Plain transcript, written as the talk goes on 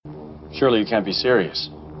Surely you can't be serious.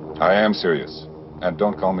 I am serious. And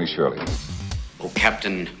don't call me Shirley. Oh,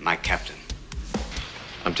 Captain, my captain.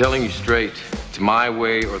 I'm telling you straight, it's my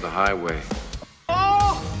way or the highway.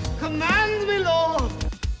 Oh, command me, Lord.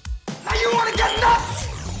 Now you want to get nuts?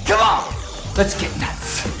 Come on, let's get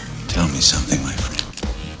nuts. Tell me something, my friend.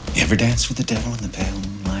 You ever dance with the devil in the pale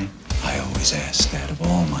moonlight? I always ask that of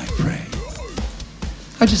all my prey.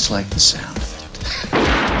 I just like the sound of it.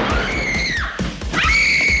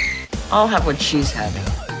 I'll have what she's having.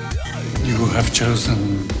 You have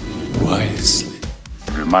chosen wisely.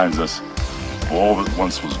 It reminds us of all that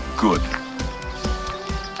once was good.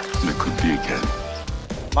 And it could be again.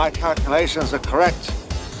 My calculations are correct.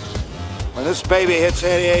 When this baby hits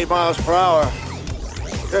 88 miles per hour,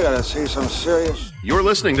 you're gonna see some serious... You're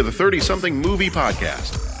listening to the 30-something movie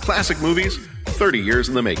podcast. Classic movies, 30 years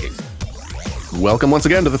in the making. Welcome once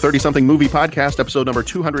again to the 30-something movie podcast, episode number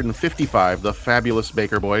 255, The Fabulous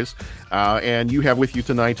Baker Boys. And you have with you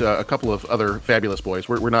tonight a couple of other fabulous boys.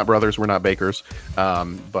 We're not brothers, we're not bakers,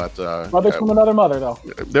 but... brothers from another mother, though.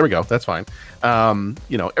 There we go, that's fine.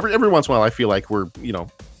 Every once in a while I feel like we're,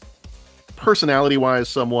 personality-wise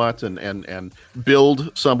somewhat and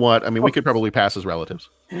build somewhat. I mean, we could probably pass as relatives.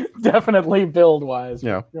 Definitely build-wise.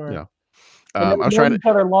 Yeah, sure. Yeah. I was trying to each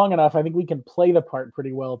other long enough. I think we can play the part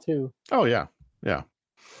pretty well too. Oh yeah.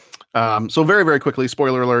 So very, very quickly,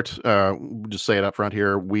 spoiler alert. Just say it up front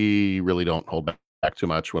here. We really don't hold back too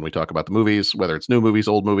much when we talk about the movies, whether it's new movies,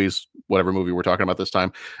 old movies, whatever movie we're talking about this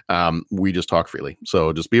time. We just talk freely.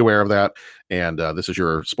 So just be aware of that. And this is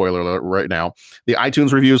your spoiler alert right now. The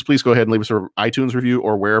iTunes reviews, please go ahead and leave us an iTunes review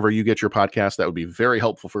or wherever you get your podcast. That would be very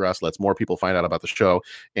helpful for us. Lets more people find out about the show.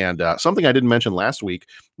 And something I didn't mention last week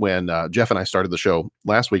when Jeff and I started the show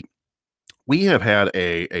last week, we have had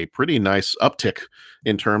a pretty nice uptick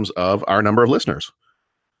in terms of our number of listeners.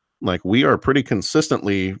 Like we are pretty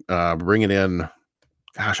consistently bringing in,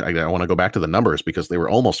 gosh, I want to go back to the numbers because they were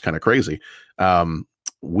almost kind of crazy.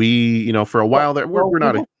 We, for a while there, we're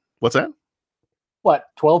not, what's that? What,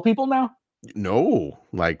 12 people now? No,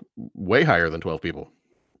 like way higher than 12 people.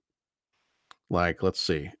 Like, let's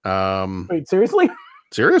see. Wait, seriously?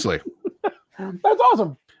 Seriously. That's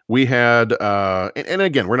awesome. We had, and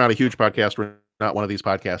again, we're not a huge podcast. We're not one of these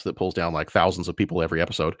podcasts that pulls down like thousands of people every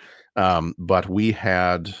episode. But we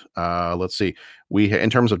had, let's see, in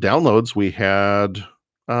terms of downloads, we had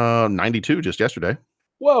 92 just yesterday.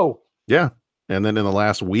 Whoa. Yeah. And then in the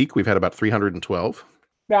last week, we've had about 312.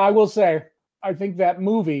 Now, I will say, I think that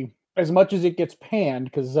movie, as much as it gets panned,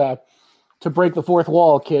 because to break the fourth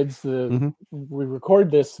wall, kids, we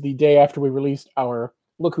record this the day after we released our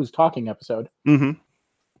Look Who's Talking episode. Mm-hmm.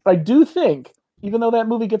 I do think, even though that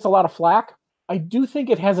movie gets a lot of flack, I do think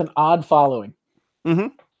it has an odd following. Mm-hmm.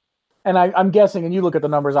 And I'm guessing, and you look at the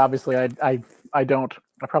numbers, obviously, I don't.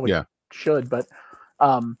 I probably should, but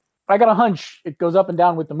I got a hunch it goes up and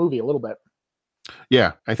down with the movie a little bit.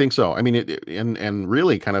 Yeah, I think so. I mean, and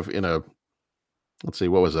really kind of in a, let's see,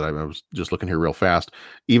 what was it? I was just looking here real fast.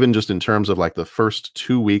 Even just in terms of like the first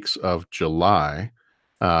 2 weeks of July,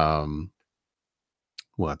 what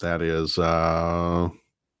that is,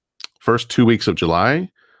 first 2 weeks of July,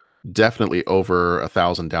 definitely over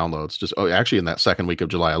 1,000 downloads. Just actually in that second week of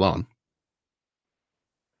July alone.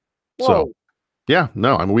 Whoa. So, yeah,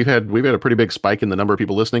 no, I mean we've had a pretty big spike in the number of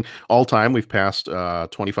people listening. All time, we've passed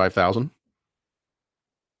 25,000.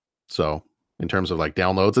 So in terms of like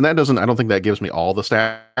downloads, and I don't think that gives me all the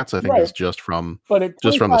stats. I think it's just from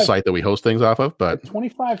the site that we host things off of. But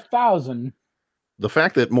 25,000. The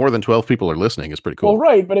fact that more than 12 people are listening is pretty cool. Well,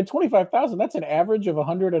 right, but at 25,000, that's an average of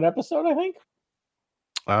 100 an episode, I think.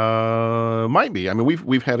 Might be. I mean,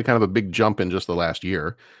 we've had a kind of a big jump in just the last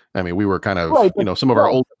year. I mean, we were kind of, some of our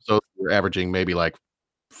old episodes were averaging maybe like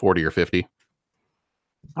 40 or 50.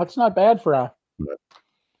 That's not bad for a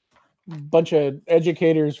bunch of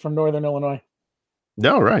educators from Northern Illinois.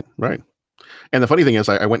 No, right. And the funny thing is,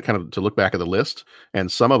 I went kind of to look back at the list,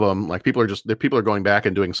 and some of them, like people are going back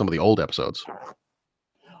and doing some of the old episodes.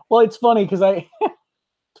 Well, it's funny because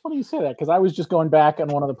it's funny you say that because I was just going back on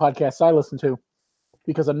one of the podcasts I listened to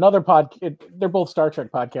because another they're both Star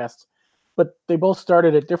Trek podcasts, but they both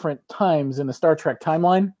started at different times in the Star Trek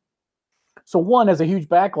timeline. So one has a huge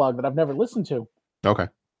backlog that I've never listened to. Okay.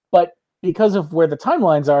 But because of where the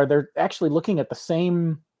timelines are, they're actually looking at the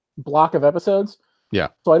same block of episodes. Yeah.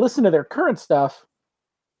 So I listen to their current stuff,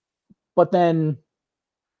 but then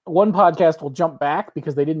one podcast will jump back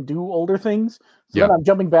because they didn't do older things. So then I'm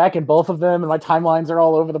jumping back in both of them and my timelines are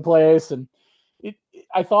all over the place. And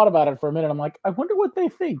I thought about it for a minute. I'm like, I wonder what they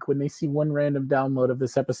think when they see one random download of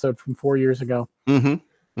this episode from 4 years ago.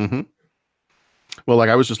 Mm-hmm. Mm-hmm. Well, like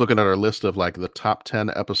I was just looking at our list of like the top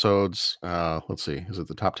 10 episodes. Let's see, is it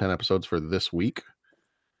the top 10 episodes for this week?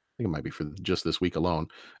 I think it might be for just this week alone.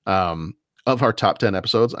 Of our top 10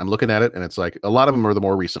 episodes, I'm looking at it and it's like a lot of them are the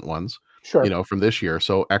more recent ones, Sure. you know, from this year.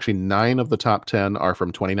 So actually 9 of the top 10 are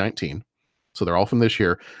from 2019. So they're all from this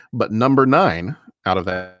year. But number 9 out of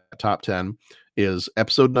that top 10 is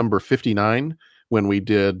episode number 59 when we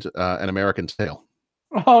did An American Tale.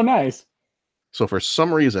 Oh, nice. So for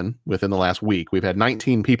some reason, within the last week, we've had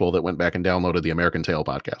 19 people that went back and downloaded the American Tale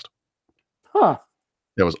podcast. Huh.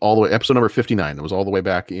 That was all the way, episode number 59. It was all the way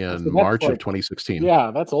back in March of 2016. Yeah,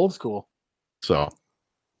 that's old school. So,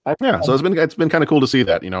 so it's been kind of cool to see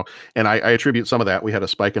that, you know, and I attribute some of that. We had a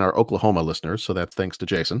spike in our Oklahoma listeners, so that's thanks to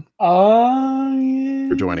Jason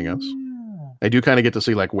for joining us. I do kind of get to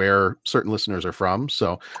see like where certain listeners are from.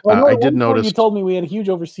 So I did notice you told me we had a huge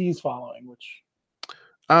overseas following, which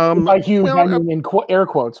by huge, I mean in air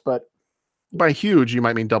quotes, but by huge, you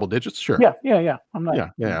might mean double digits. Sure. Yeah. I'm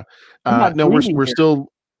not. Yeah. No, we're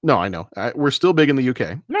still. No, I know. We're still big in the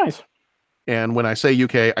UK. Nice. And when I say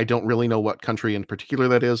UK, I don't really know what country in particular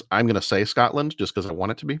that is. I'm going to say Scotland just because I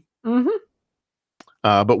want it to be. Mm-hmm.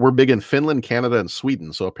 But we're big in Finland, Canada, and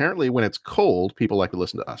Sweden. So apparently, when it's cold, people like to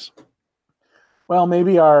listen to us. Well,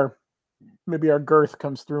 maybe our girth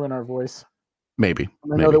comes through in our voice. Maybe.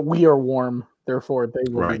 I know that we are warm, therefore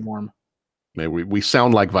they will be warm. Maybe we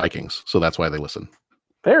sound like Vikings, so that's why they listen.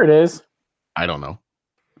 There it is. I don't know.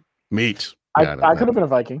 Meat. I could have been a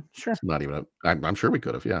Viking. Sure. Not even. I'm sure we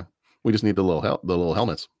could have. Yeah. We just need the little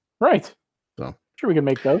helmets. Right. So sure we can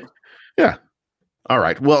make those. Yeah. All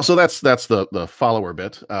right. Well, so that's the follower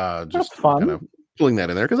bit. Just fun. Kind of pulling that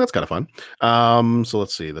in there because that's kind of fun. So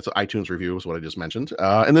let's see. That's iTunes review is what I just mentioned.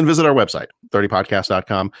 And then visit our website,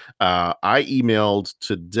 30podcast.com. I emailed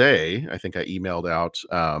today. I think I emailed out.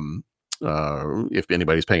 If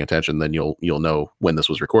anybody's paying attention, then you'll know when this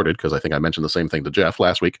was recorded because I think I mentioned the same thing to Jeff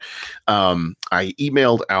last week. I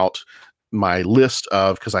emailed out my list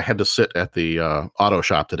of because I had to sit at the auto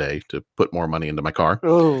shop today to put more money into my car.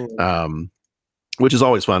 Oh. Which is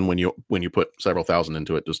always fun when you put several thousand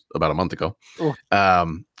into it just about a month ago.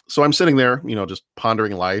 So I'm sitting there, you know, just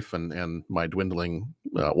pondering life and my dwindling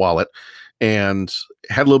wallet, and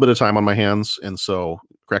had a little bit of time on my hands, and so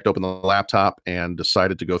cracked open the laptop and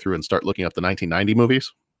decided to go through and start looking up the 1990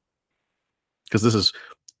 movies, because this is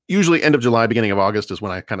usually end of July, beginning of August is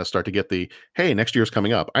when I kind of start to get the, hey, next year's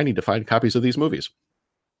coming up. I need to find copies of these movies.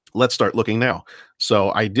 Let's start looking now.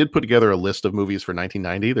 So I did put together a list of movies for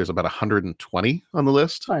 1990. There's about 120 on the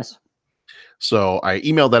list. Nice. So I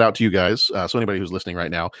emailed that out to you guys. So anybody who's listening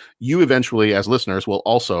right now, you eventually, as listeners, will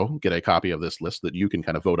also get a copy of this list that you can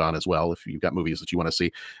kind of vote on as well if you've got movies that you want to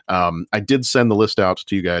see. I did send the list out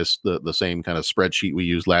to you guys, the same kind of spreadsheet we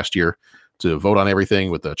used last year to vote on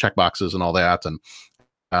everything with the check boxes and all that. And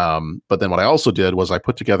but then what I also did was I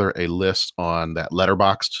put together a list on that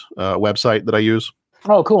Letterboxd website that I use.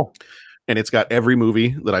 Oh, cool. And it's got every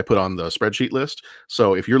movie that I put on the spreadsheet list.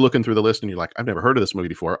 So if you're looking through the list and you're like, I've never heard of this movie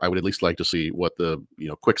before, I would at least like to see what the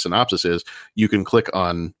quick synopsis is. You can click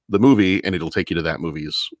on the movie and it'll take you to that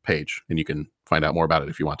movie's page and you can find out more about it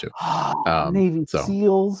if you want to. Navy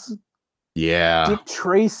SEALs. Yeah. Dick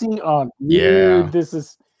Tracy. Oh, yeah. Dude, this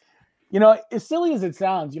is, as silly as it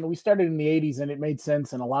sounds, we started in the 80s and it made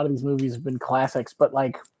sense. And a lot of these movies have been classics, but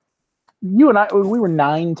like you and I, we were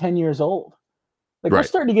 9-10 years old. Like we're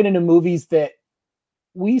starting to get into movies that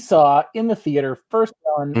we saw in the theater, first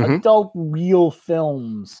on adult real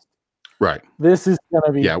films. Right. This is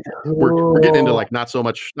gonna be we're getting into like not so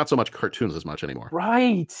much cartoons as much anymore.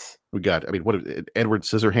 Right. We got what Edward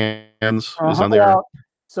Scissorhands is on there.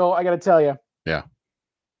 So I gotta tell you. Yeah.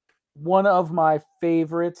 One of my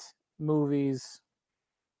favorite movies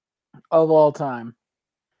of all time.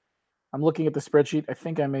 I'm looking at the spreadsheet. I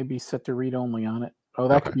think I may be set to read only on it. Oh,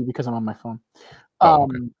 that could be because I'm on my phone.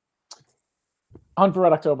 Hunt for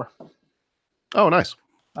Red October. Oh, nice.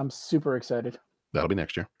 I'm super excited. That'll be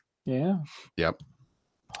next year. Yeah. Yep.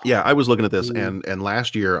 Yeah, I was looking at this and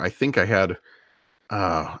last year I think I had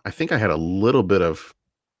a little bit of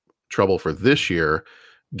trouble for this year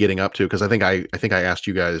getting up to, because I think I asked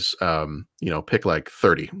you guys pick like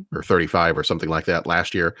 30 or 35 or something like that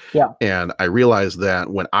last year. Yeah. And I realized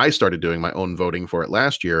that when I started doing my own voting for it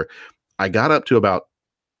last year, I got up to about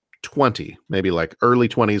 20, maybe like early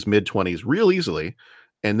 20s, mid 20s real easily.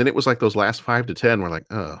 And then it was like those last 5 to 10 were like,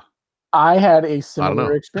 I had a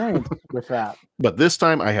similar experience with that. But this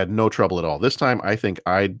time I had no trouble at all. This time I think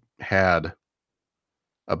I had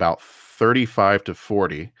about 35 to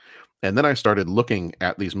 40. And then I started looking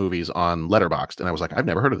at these movies on Letterboxd and I was like, I've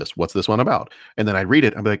never heard of this. What's this one about? And then I'd read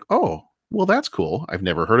it. I'd be like, oh, well, that's cool. I've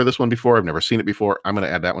never heard of this one before. I've never seen it before. I'm going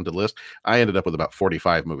to add that one to the list. I ended up with about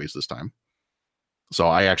 45 movies this time. So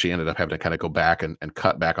I actually ended up having to kind of go back and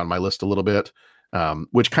cut back on my list a little bit,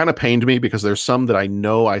 which kind of pained me because there's some that I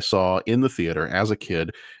know I saw in the theater as a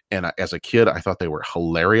kid. And as a kid, I thought they were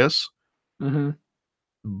hilarious. Mm-hmm.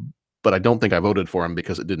 But I don't think I voted for them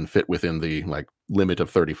because it didn't fit within the limit of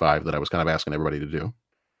 35 that I was kind of asking everybody to do.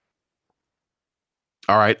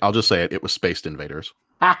 All right, I'll just say it. It was Spaced Invaders.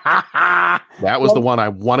 That was the one I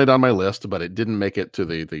wanted on my list, but it didn't make it to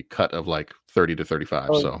the cut of 30 to 35.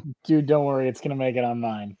 So, dude, don't worry, it's gonna make it on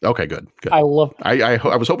mine. Okay, good. I love. I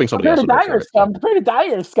was hoping somebody else would die or scum. Prepare to die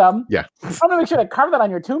or scum. Yeah, I'm gonna make sure to carve that on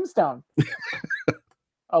your tombstone.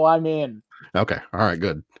 Oh, I'm in. Okay, all right,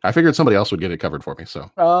 good. I figured somebody else would get it covered for me. So.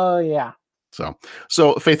 Oh yeah.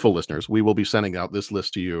 So faithful listeners, we will be sending out this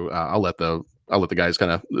list to you. I'll let the guys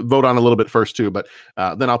kind of vote on a little bit first too, but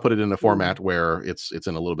then I'll put it in a format where it's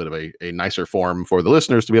in a little bit of a nicer form for the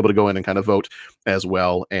listeners to be able to go in and kind of vote as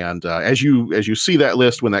well. And as you see that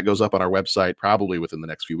list when that goes up on our website, probably within the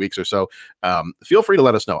next few weeks or so, feel free to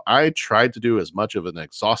let us know. I tried to do as much of an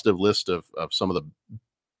exhaustive list of some of the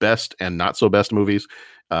best and not so best movies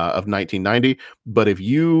of 1990, but if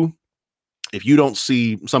you don't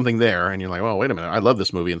see something there and you're like, well, wait a minute, I love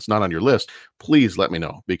this movie and it's not on your list, please let me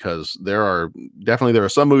know, because there are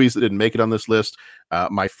some movies that didn't make it on this list.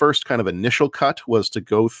 My first kind of initial cut was to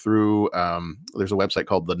go through, there's a website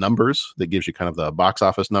called The Numbers that gives you kind of the box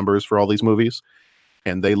office numbers for all these movies.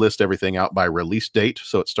 And they list everything out by release date.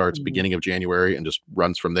 So it starts beginning of January and just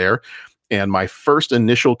runs from there. And my first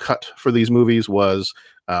initial cut for these movies was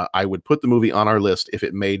I would put the movie on our list if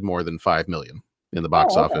it made more than 5 million. In the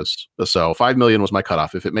box office. So 5 million was my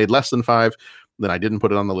cutoff. If it made less than 5, then I didn't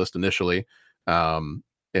put it on the list initially. And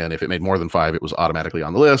if it made more than 5, it was automatically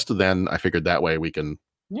on the list. Then I figured that way we can,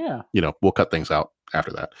 we'll cut things out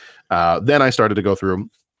after that. Then I started to go through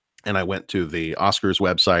and I went to the Oscars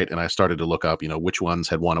website and I started to look up, which ones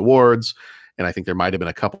had won awards. And I think there might have been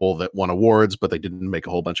a couple that won awards, but they didn't make a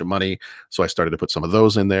whole bunch of money. So I started to put some of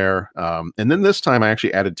those in there. And then this time I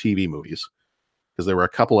actually added TV movies, because there were a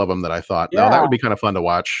couple of them that I thought, no, that would be kind of fun to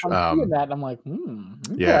watch. I'm seeing that, and I'm like,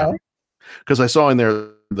 okay. Yeah, because I saw in there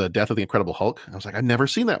The Death of the Incredible Hulk. I was like, I've never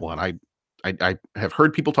seen that one. I have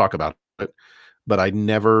heard people talk about it, but I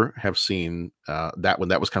never have seen that one.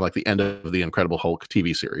 That was kind of like the end of the Incredible Hulk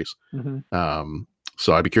TV series. Mm-hmm.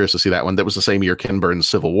 So I'd be curious to see that one. That was the same year Ken Burns'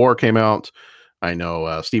 Civil War came out. I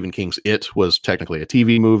know Stephen King's It was technically a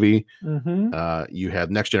TV movie. Mm-hmm. You had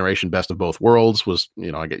Next Generation Best of Both Worlds was,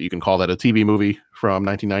 I guess you can call that a TV movie from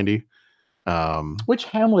 1990. Which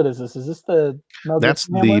Hamlet is this? Is this the Mel That's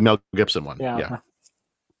Gibson the Hamlet? Mel Gibson one. Yeah.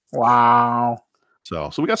 Wow. So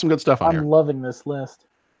we got some good stuff on here. I'm loving this list.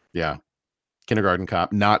 Yeah. Kindergarten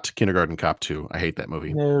Cop, not Kindergarten Cop 2. I hate that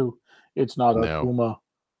movie. No, it's not a Puma.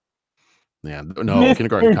 Yeah. No,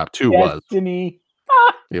 Kindergarten Cop 2 was. It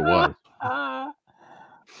was.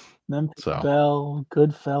 Memphis Belle,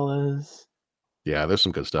 Goodfellas. Yeah, there's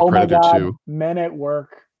some good stuff. Oh Predator my God. 2. Men at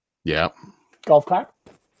Work. Yeah. Golf clap.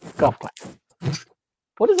 Golf clap.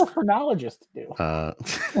 What does a phrenologist do?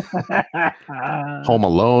 Home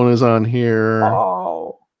Alone is on here.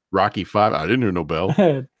 Oh. Rocky 5. I didn't hear no bell.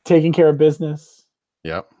 Taking Care of Business.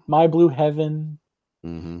 Yep. My Blue Heaven.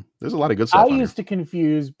 Mm-hmm. There's a lot of good stuff. I used to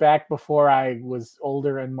confuse back before I was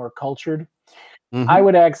older and more cultured. Mm-hmm. I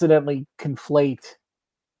would accidentally conflate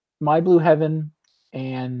My Blue Heaven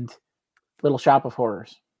and Little Shop of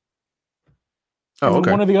Horrors. Oh,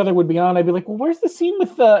 okay. One or the other would be on. I'd be like, well, where's the scene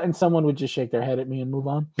with the... And someone would just shake their head at me and move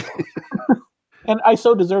on. And I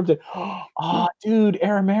so deserved it. Oh, dude,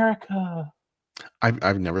 Air America.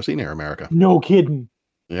 I've never seen Air America. No kidding.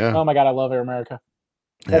 Yeah. Oh my God, I love Air America.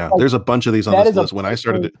 Yeah, like, there's a bunch of these on this list. When I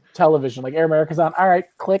started it, television, like Air America's on. All right,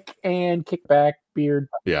 click and kick back, beard.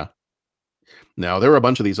 Yeah. Now there were a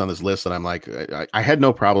bunch of these on this list, and I'm like, I had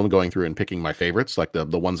no problem going through and picking my favorites, like the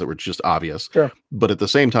ones that were just obvious. Sure. But at the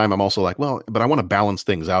same time, I'm also like, well, but I want to balance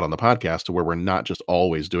things out on the podcast to where we're not just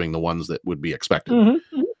always doing the ones that would be expected.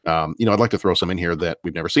 Mm-hmm. I'd like to throw some in here that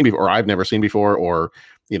we've never seen before, or I've never seen before, or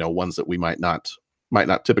ones that we might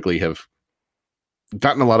not typically have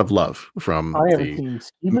gotten a lot of love from. I haven't seen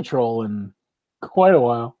Ski Patrol in quite a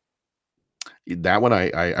while. That one,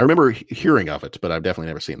 I remember hearing of it, but I've definitely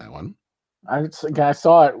never seen that one. I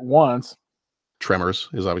saw it once. Tremors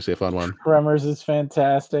is obviously a fun one. Tremors is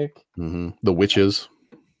fantastic. Mm-hmm. The Witches.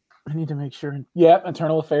 I need to make sure. Yep,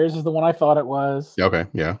 Internal Affairs is the one I thought it was. Okay,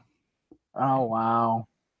 yeah. Oh, wow.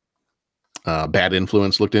 Bad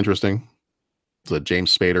Influence looked interesting. It's a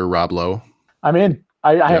James Spader, Rob Lowe. I'm in.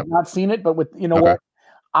 I have not seen it, but with what?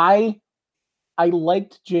 I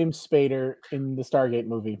liked James Spader in the Stargate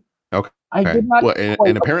movie. Okay. I did not. Well,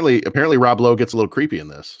 and apparently Rob Lowe gets a little creepy in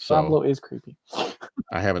this. So Rob Lowe is creepy.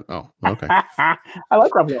 I haven't. Oh, okay. I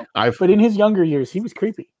like Rob Lowe, but in his younger years, he was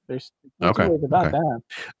creepy. There's okay. about that.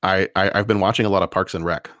 I've been watching a lot of Parks and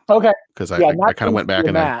Rec. Okay. Because I kind of went back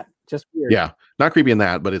and just weird. Yeah, not creepy in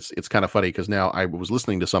that, but it's kind of funny because now I was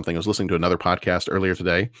listening to something. I was listening to another podcast earlier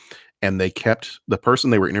today, and the person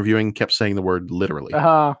they were interviewing kept saying the word literally.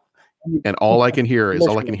 And all I can hear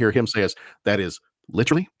him say is, that is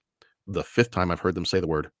literally the 5th time I've heard them say the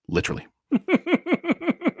word literally.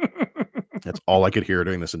 That's all I could hear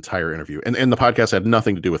during this entire interview. And the podcast had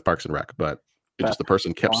nothing to do with Parks and Rec, but the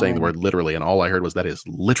person kept saying the word literally, and all I heard was, that is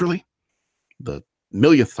literally the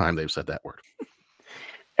millionth time they've said that word.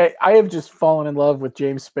 I have just fallen in love with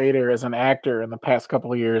James Spader as an actor in the past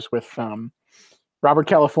couple of years with Robert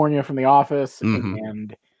California from The Office,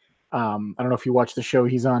 and I don't know if you watch the show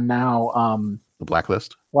he's on now. The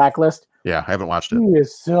Blacklist? Blacklist? Yeah, I haven't watched it. He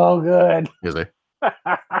is so good. Is he?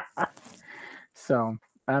 So,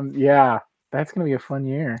 yeah, that's going to be a fun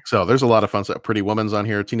year. So there's a lot of fun stuff. Pretty Woman's on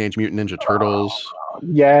here. Teenage Mutant Ninja Turtles.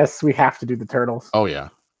 Yes, we have to do the Turtles. Oh, yeah.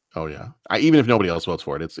 Even if nobody else votes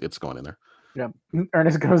for it, it's going in there. Yeah.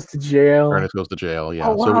 Ernest Goes to Jail. Yeah.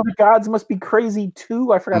 Oh, wow, The Gods Must Be Crazy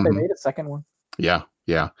too. I forgot they made a second one. Yeah.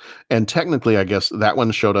 And technically, I guess that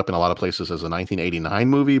one showed up in a lot of places as a 1989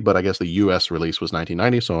 movie, but I guess the U.S. release was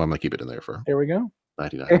 1990, so I'm going to keep it in there for. There we go.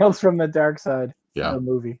 99. Tales from the Dark Side. Yeah. The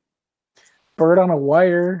movie. Bird on a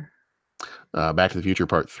Wire. Back to the Future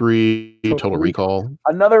Part 3. Total Recall.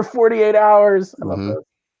 Another 48 Hours. I love those.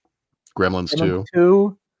 Gremlins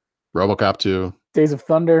 2. RoboCop 2. Days of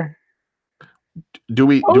Thunder. Do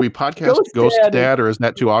we podcast Ghost Dad, or is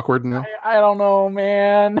that too awkward now? I don't know,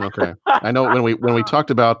 man. Okay, I know when we talked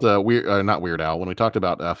about not Weird Al, when we talked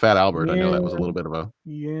about Fat Albert, I know that was a little bit of a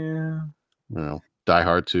Die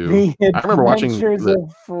Hard 2. I remember watching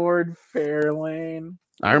of Ford Fairlane.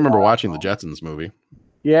 I remember watching the Jetsons movie.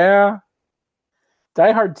 Yeah,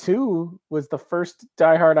 Die Hard 2 was the first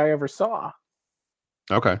Die Hard I ever saw.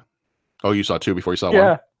 Okay. Oh, you saw 2 before you saw 1?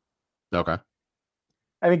 Yeah. Okay.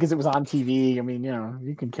 I think because it was on TV. I mean,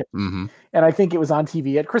 you can get, and I think it was on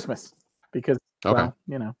TV at Christmas because, yeah,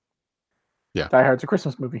 Die Hard's a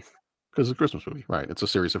Christmas movie. Because it's a Christmas movie, right? It's a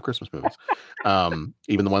series of Christmas movies,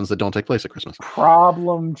 even the ones that don't take place at Christmas.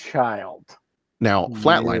 Problem Child. Now,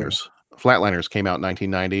 Flatliners came out in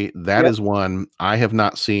 1990. That is one I have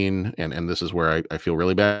not seen, and this is where I feel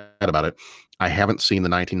really bad about it. I haven't seen the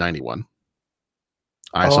 1990 one.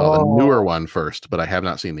 I saw the newer one first, but I have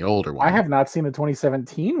not seen the older one. I have not seen the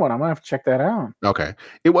 2017 one. I'm gonna have to check that out. Okay,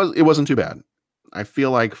 it wasn't too bad. I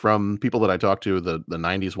feel like from people that I talked to, the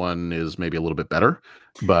 90s one is maybe a little bit better,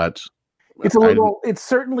 but it's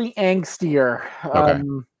certainly angstier. Okay.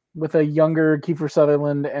 With a younger Kiefer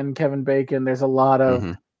Sutherland and Kevin Bacon, there's a lot of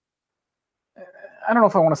I don't know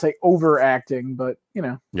if I want to say overacting, but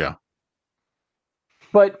yeah.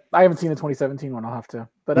 But I haven't seen the 2017 one. I'll have to.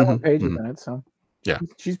 But Ellen Page is in it, so. Yeah,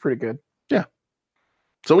 she's pretty good. Yeah,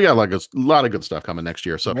 so we got like a lot of good stuff coming next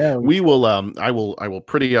year. So we will. I will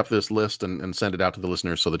pretty up this list and send it out to the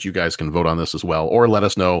listeners so that you guys can vote on this as well, or let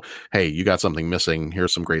us know. Hey, you got something missing.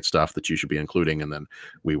 Here's some great stuff that you should be including, and then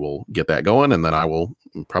we will get that going. And then I will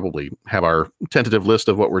probably have our tentative list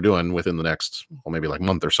of what we're doing within the next, maybe like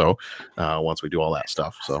month or so, once we do all that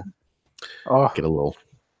stuff. So get a little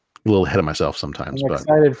ahead of myself sometimes. I'm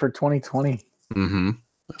excited for 2020.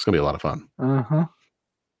 It's going to be a lot of fun.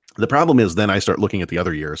 The problem is then I start looking at the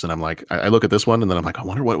other years and I'm like, I look at this one and then I'm like, I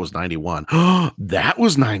wonder what was 91. That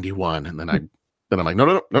was 91. And then I'm like,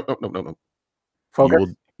 no.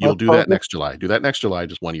 Focus. You'll do that next July. Do that next July,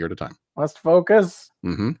 just 1 year at a time. Let's focus.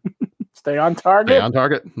 Stay on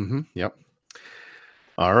target. Yep.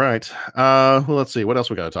 All right. Well, let's see. What else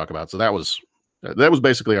we got to talk about? So that was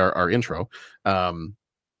basically our intro.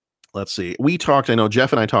 Let's see. I know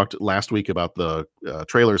Jeff and I talked last week about the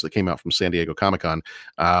trailers that came out from San Diego Comic-Con.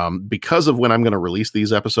 Because of when I'm going to release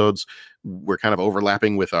these episodes, we're kind of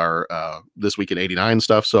overlapping with our This Week in 89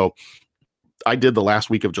 stuff. So I did the last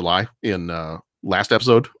week of July in last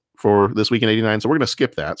episode for This Week in 89. So we're going to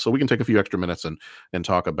skip that. So we can take a few extra minutes and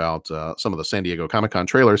talk about some of the San Diego Comic-Con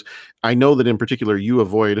trailers. I know that in particular you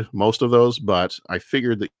avoid most of those, but I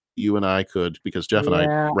figured that you and I could, because Jeff and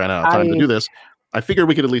I ran out of time to do this. I figured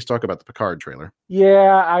we could at least talk about the Picard trailer.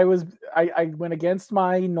 Yeah, I went against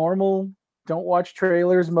my normal don't watch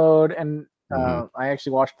trailers mode, and I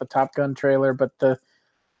actually watched the Top Gun trailer, but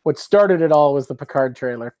what started it all was the Picard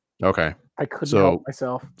trailer. Okay. I couldn't help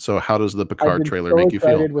myself. So how does the Picard trailer make you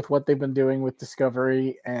feel? With what they've been doing with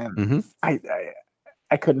Discovery, and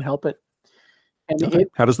I couldn't help it. And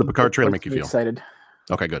how does the Picard trailer make you feel? Excited.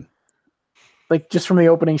 Okay, good. Like just from the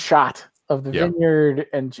opening shot of the Yeah. vineyard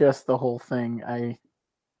and just the whole thing. I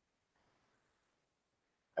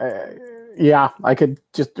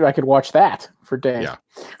could watch that for days. Yeah.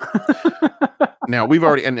 Now we've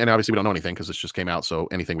already, and obviously we don't know anything because this just came out, so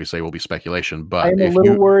anything we say will be speculation. But I'm a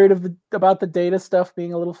little worried about the data stuff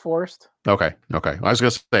being a little forced. Okay. I was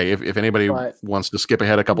gonna say if anybody wants to skip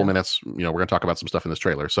ahead a couple minutes, we're gonna talk about some stuff in this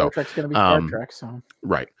trailer. So Star Trek's gonna be Star Trek. So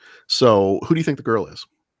right. So who do you think the girl is?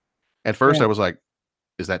 At first, I was like,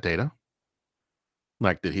 "Is that Data?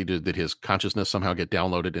 Like, did his consciousness somehow get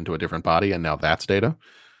downloaded into a different body, and now that's Data?"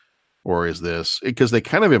 Or is this, because they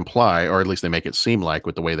kind of imply, or at least they make it seem like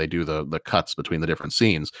with the way they do the cuts between the different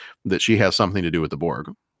scenes, that she has something to do with the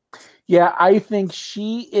Borg. Yeah, I think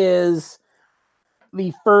she is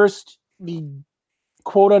the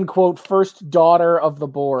quote unquote first daughter of the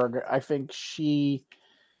Borg. I think she,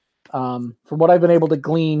 from what I've been able to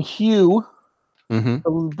glean, Hugh,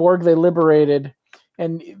 the Borg they liberated,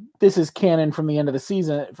 and this is canon from the end of the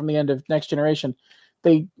season, from the end of Next Generation,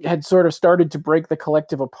 they had sort of started to break the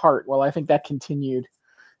collective apart. Well, I think that continued.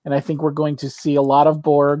 And I think we're going to see a lot of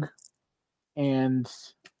Borg. And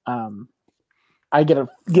I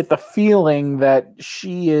get the feeling that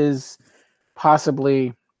she is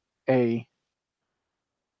possibly an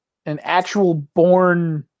actual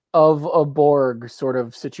born of a Borg sort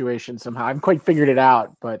of situation somehow. I haven't quite figured it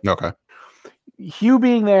out, but okay. Hugh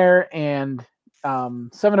being there and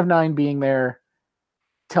 7 of 9 being there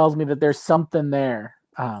tells me that there's something there.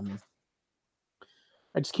 I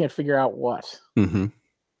just can't figure out what. Mm-hmm.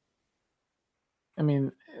 I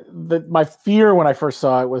mean, my fear when I first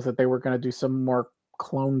saw it was that they were going to do some more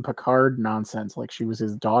clone Picard nonsense, like she was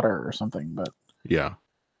his daughter or something. But yeah,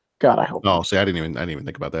 God, I hope. Oh, see, I didn't even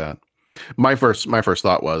think about that. My first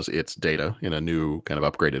thought was it's Data in a new kind of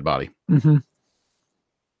upgraded body. Mm-hmm.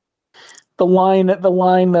 The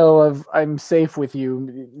line though of "I'm safe with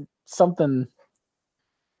you," something.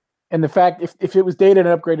 And the fact, if it was Data in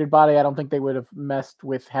an upgraded body, I don't think they would have messed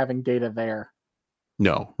with having Data there.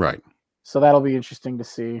 No, right. So that'll be interesting to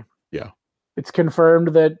see. Yeah. It's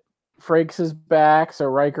confirmed that Frakes is back, so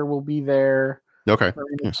Riker will be there. Okay.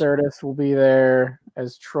 Marina Sirtis will be there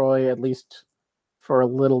as Troy, at least for a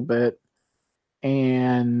little bit.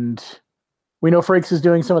 And we know Frakes is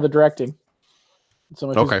doing some of the directing. Some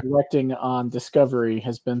of his directing on Discovery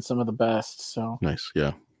has been some of the best. So nice,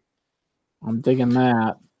 yeah. I'm digging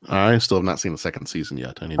that. I still have not seen the second season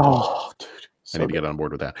yet. I need to get on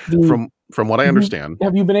board with that. From what I understand.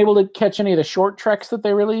 Have you been able to catch any of the short treks that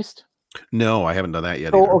they released? No, I haven't done that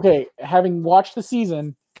yet. Oh, okay. Having watched the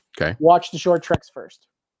season, watch the short treks first.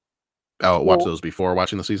 Oh, watch those before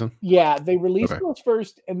watching the season? Yeah, they released those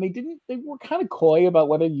first, and they were kind of coy about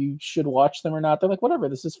whether you should watch them or not. They're like, whatever,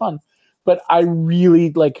 this is fun. But I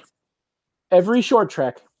really like every short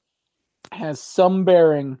trek has some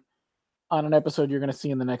bearing on an episode you're going to see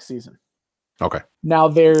in the next season. Okay. Now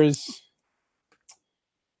there's,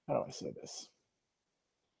 how do I say this?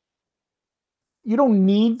 You don't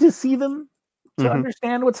need to see them to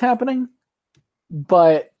understand what's happening,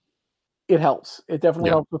 but it helps. It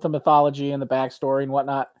definitely helps with the mythology and the backstory and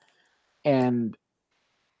whatnot. And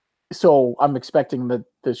so I'm expecting the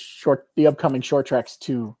upcoming short treks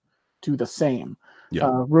to do the same.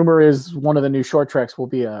 Yeah. Rumor is one of the new short treks will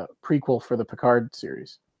be a prequel for the Picard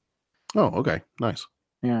series. Oh, okay. Nice.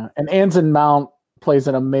 Yeah. And Anson Mount plays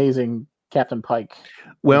an amazing Captain Pike.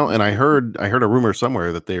 Well, and I heard a rumor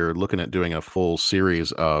somewhere that they're looking at doing a full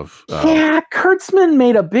series of Kurtzman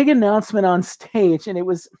made a big announcement on stage, and it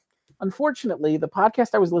was, unfortunately, the podcast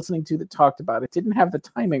I was listening to that talked about it didn't have the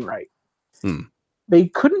timing right. They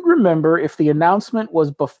couldn't remember if the announcement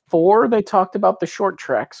was before they talked about the short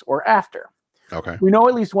treks or after. Okay. We know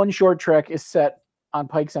at least one short trek is set on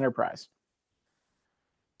Pike's Enterprise.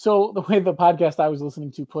 So the way the podcast I was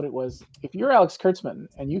listening to put it was, if you're Alex Kurtzman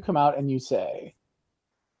and you come out and you say,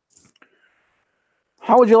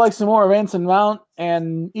 how would you like some more of Anson Mount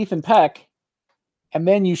and Ethan Peck? And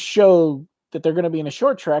then you show that they're going to be in a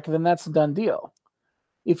short trek, then that's a done deal.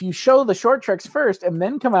 If you show the short treks first and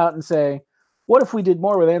then come out and say, what if we did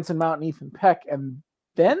more with Anson Mount and Ethan Peck? And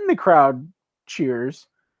then the crowd cheers.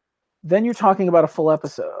 Then you're talking about a full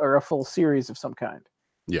episode or a full series of some kind.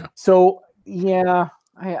 Yeah. So, yeah.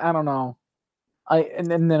 I don't know.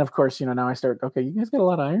 And then of course, now I start, okay, you guys got a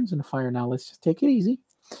lot of irons in the fire now. Let's just take it easy.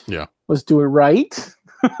 Yeah. Let's do it right.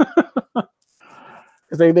 Because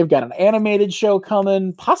they've got an animated show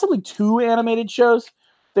coming, possibly 2 animated shows.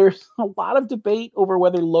 There's a lot of debate over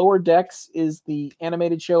whether Lower Decks is the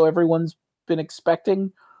animated show everyone's been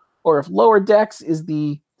expecting, or if Lower Decks is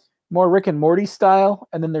the more Rick and Morty style,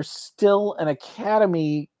 and then there's still an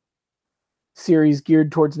Academy series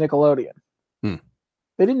geared towards Nickelodeon.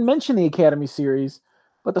 They didn't mention the Academy series,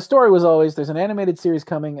 but the story was always there's an animated series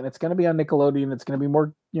coming, and it's going to be on Nickelodeon. It's going to be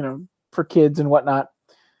more, for kids and whatnot.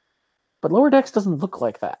 But Lower Decks doesn't look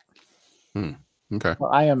like that. Okay.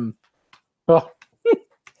 Well, I am. Oh.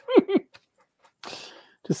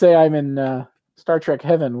 To say I'm in Star Trek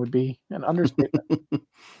heaven would be an understatement.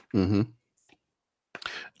 Mm-hmm.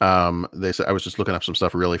 They said I was just looking up some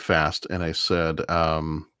stuff really fast, and I said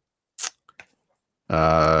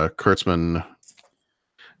Kurtzman.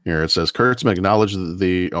 Here it says Kurtzman acknowledged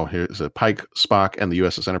here it says Pike, Spock, and the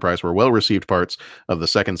USS Enterprise were well-received parts of the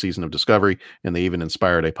second season of Discovery, and they even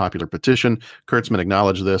inspired a popular petition. Kurtzman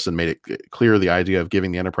acknowledged this and made it clear the idea of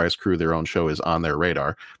giving the Enterprise crew their own show is on their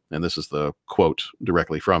radar. And this is the quote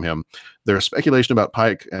directly from him. There's speculation about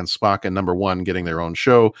Pike and Spock and Number One getting their own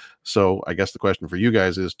show. So I guess the question for you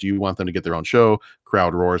guys is, do you want them to get their own show?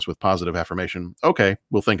 Crowd roars with positive affirmation. Okay,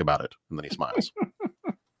 we'll think about it. And then he smiles.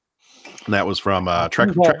 And that was from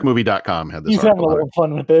trekmovie.com. Had this. He's having a little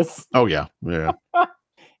fun with this. Oh yeah.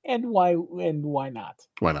 And why not?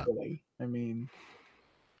 Why not? Really? I mean,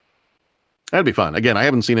 that'd be fun. Again, I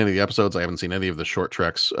haven't seen any of the episodes. I haven't seen any of the short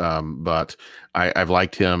treks, but I've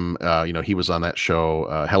liked him. He was on that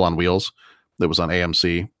show Hell on Wheels that was on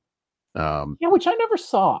AMC. Which I never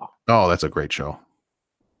saw. Oh, that's a great show.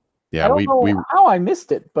 Yeah, I don't know how I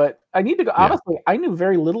missed it, but I need to go. Honestly, I knew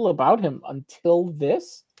very little about him until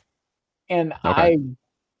this. And okay.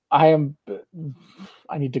 I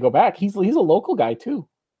need to go back. He's a local guy too.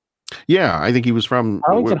 Yeah, I think he was from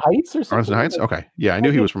Arlington Heights or something. Arlington Heights. Okay, yeah, I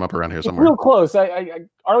knew he was from up around here somewhere. Real close.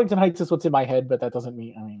 Arlington Heights is what's in my head, but that doesn't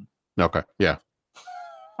mean. I mean. Okay. Yeah.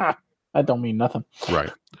 That don't mean nothing.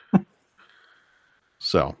 Right.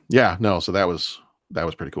 So yeah, no. So that was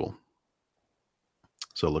pretty cool.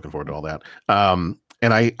 So looking forward to all that. And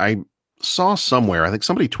I saw somewhere, I think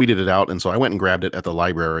somebody tweeted it out, and so I went and grabbed it at the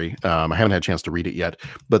library. I haven't had a chance to read it yet,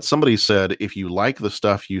 but somebody said if you like the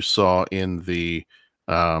stuff you saw in the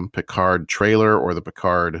Picard trailer or the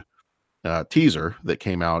Picard teaser that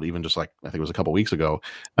came out even just like I think it was a couple weeks ago,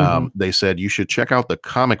 they said you should check out the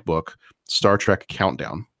comic book Star Trek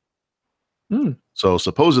Countdown. So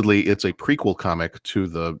supposedly it's a prequel comic to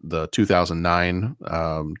the 2009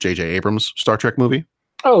 J.J. Abrams Star Trek movie.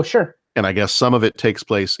 Oh, sure. And I guess some of it takes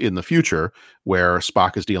place in the future where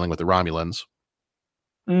Spock is dealing with the Romulans.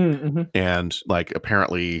 And like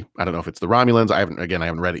apparently, I don't know if it's the Romulans. I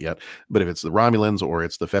haven't read it yet, but if it's the Romulans or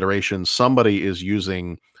it's the Federation, somebody is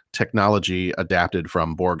using technology adapted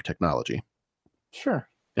from Borg technology. Sure.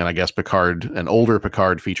 And I guess an older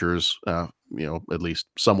Picard features, at least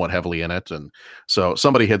somewhat heavily in it. And so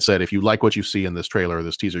somebody had said, if you like what you see in this trailer or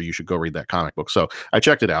this teaser, you should go read that comic book. So I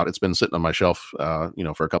checked it out. It's been sitting on my shelf, for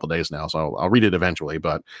a couple of days now. So I'll read it eventually,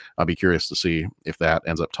 but I'll be curious to see if that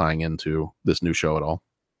ends up tying into this new show at all.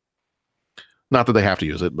 Not that they have to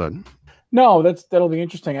use it, but no, that'll be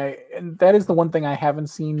interesting. And that is the one thing I haven't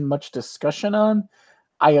seen much discussion on.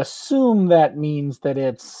 I assume that means that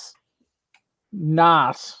it's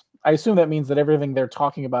not. I assume that means that everything they're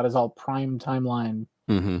talking about is all Prime timeline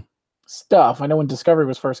stuff. I know when Discovery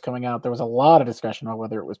was first coming out, there was a lot of discussion about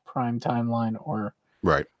whether it was Prime timeline or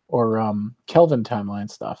Kelvin timeline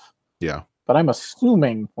stuff. Yeah, but I'm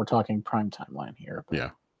assuming we're talking Prime timeline here. But,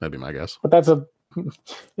 yeah, that'd be my guess. But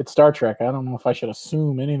it's Star Trek. I don't know if I should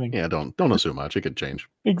assume anything. Yeah, don't assume much. It could change.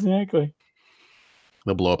 Exactly.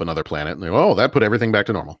 They'll blow up another planet and they go, oh, that put everything back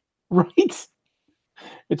to normal. Right.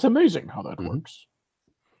 It's amazing how that works.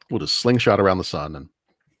 We'll just slingshot around the sun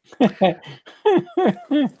and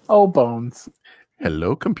oh, bones.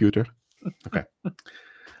 Hello, computer. Okay.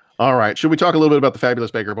 All right. Should we talk a little bit about the Fabulous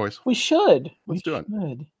Baker Boys? We should. Let's do it.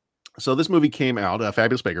 So this movie came out,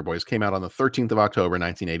 Fabulous Baker Boys came out on the 13th of October,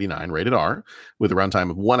 1989, rated R, with a runtime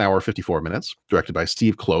of 1 hour, 54 minutes, directed by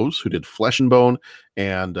Steve Kloves, who did Flesh and Bone,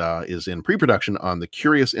 and is in pre-production on The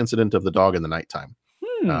Curious Incident of the Dog in the Nighttime,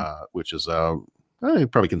 which is,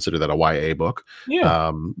 I'd probably consider that a YA book.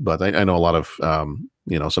 Yeah. But I know a lot of, some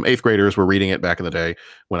 8th graders were reading it back in the day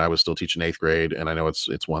when I was still teaching 8th grade. And I know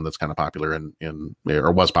it's one that's kind of popular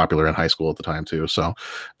or was popular in high school at the time too. So,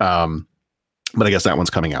 but I guess that one's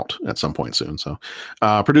coming out at some point soon. So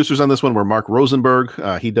producers on this one were Mark Rosenberg.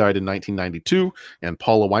 He died in 1992, and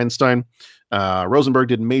Paula Weinstein. Rosenberg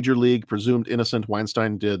did Major League, Presumed Innocent.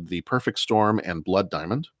 Weinstein did The Perfect Storm and Blood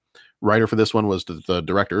Diamond. Writer for this one was the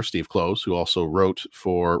director, Steve Kloves, who also wrote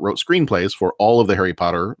screenplays for all of the Harry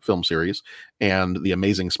Potter film series and The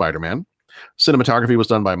Amazing Spider-Man. Cinematography was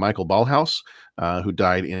done by Michael Ballhaus, who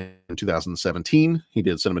died in 2017. He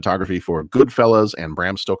did cinematography for Goodfellas and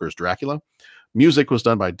Bram Stoker's Dracula. Music was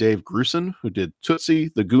done by Dave Grusin, who did Tootsie,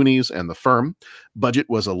 The Goonies, and The Firm. Budget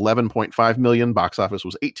was $11.5 million. Box office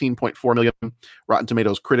was $18.4 million. Rotten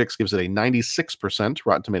Tomatoes critics gives it a 96%.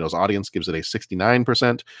 Rotten Tomatoes audience gives it a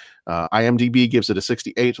 69%. IMDb gives it a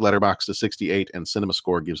 68. Letterboxd a 68, and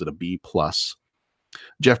CinemaScore gives it a B+.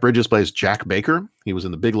 Jeff Bridges plays Jack Baker. He was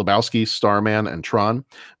in The Big Lebowski, Starman, and Tron.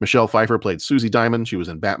 Michelle Pfeiffer played Susie Diamond. She was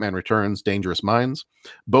in Batman Returns, Dangerous Minds.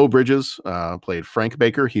 Beau Bridges played Frank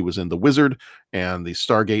Baker. He was in The Wizard and the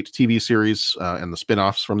Stargate TV series and the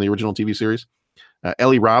spin-offs from the original TV series.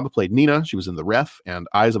 Ellie Robb played Nina. She was in The Ref and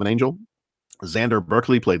Eyes of an Angel. Xander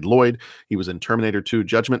Berkeley played Lloyd. He was in Terminator 2,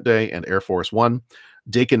 Judgment Day, and Air Force One.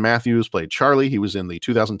 Dakin Matthews played Charlie. He was in the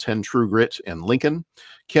 2010 True Grit and Lincoln.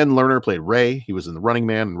 Ken Lerner played Ray. He was in The Running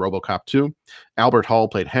Man and RoboCop 2. Albert Hall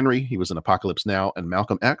played Henry. He was in Apocalypse Now and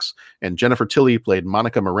Malcolm X. And Jennifer Tilly played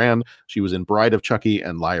Monica Moran. She was in Bride of Chucky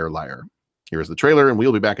and Liar Liar. Here's the trailer, and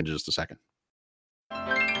we'll be back in just a second.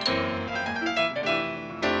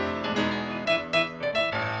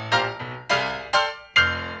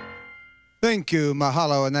 Thank you,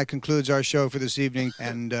 mahalo, and that concludes our show for this evening.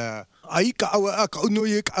 And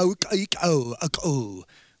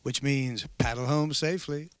which means paddle home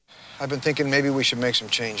safely. I've been thinking maybe we should make some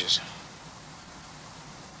changes.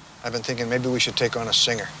 I've been thinking maybe we should take on a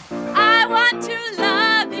singer. I want to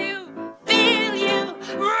love you, feel you,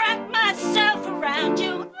 wrap myself around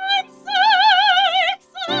you. I'm so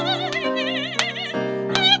excited.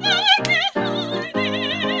 I'm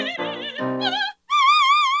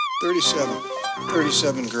excited.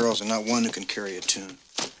 37 girls and not one who can carry a tune.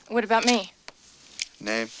 What about me?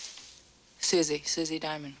 Name? Susie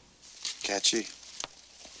Diamond. Catchy.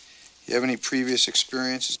 You have any previous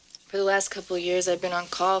experiences? For the last couple of years, I've been on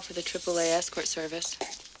call for the AAA escort service.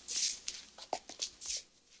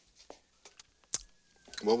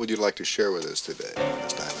 What would you like to share with us today,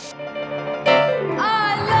 Miss Diamond?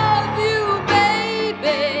 I love you,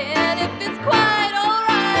 baby, and if it's quite all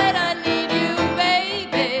right, I need you,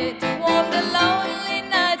 baby, to warm the lonely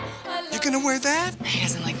nights. You gonna wear that? He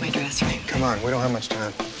doesn't like my dress, right? Come on, we don't have much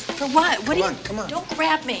time. For what? Come on. Don't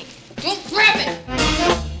grab me. Don't grab it!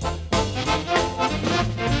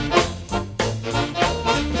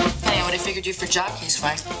 Hey, what I figured you for jockey's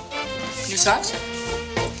fight. New socks?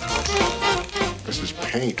 This is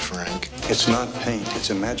paint, Frank. It's not paint.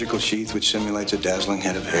 It's a magical sheath which simulates a dazzling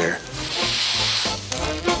head of hair.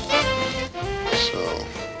 So,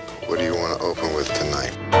 what do you want to open with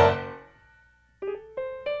tonight?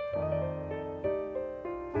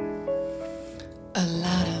 A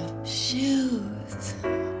lot of shoes,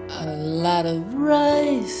 a lot of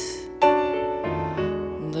rice.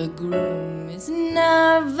 The groom is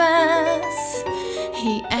nervous.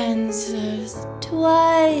 He answers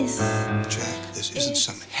twice. Jack, this isn't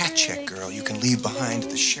some hat check girl you can leave behind at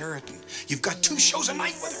the Sheraton. You've got 2 shows a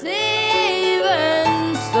night with her.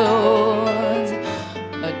 Saving swords,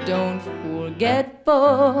 but don't forget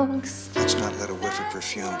books. Let's not let a whiff of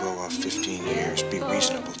perfume blow off 15 years. Be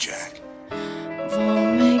reasonable, Jack.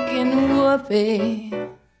 For making whoopee.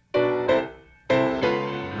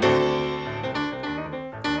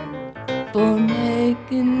 For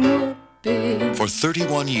making whoopee. For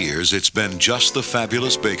 31 years, it's been just the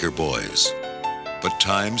Fabulous Baker Boys. But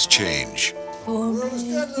times change. For World is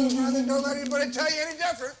good, little mother. Don't let anybody tell you any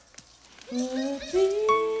different.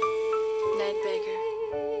 Night, Baker.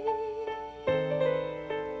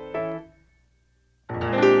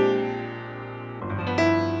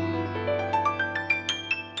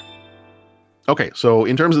 Okay, so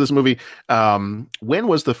in terms of this movie, when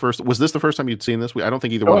was this the first time you'd seen this? I don't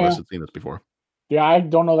think either one of us had seen this before. Yeah, I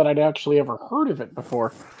don't know that I'd actually ever heard of it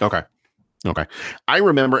before. Okay. I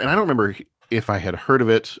remember, and I don't remember if I had heard of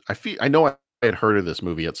it. I know I had heard of this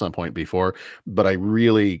movie at some point before, but I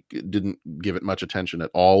really didn't give it much attention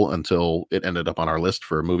at all until it ended up on our list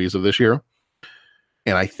for movies of this year.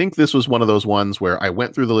 And I think this was one of those ones where I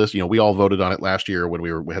went through the list. You know, we all voted on it last year when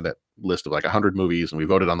we had that list of like 100 movies, and we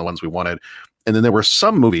voted on the ones we wanted. And then there were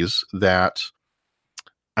some movies that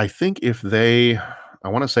I think if they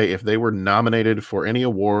were nominated for any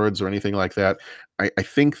awards or anything like that, I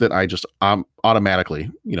think that I just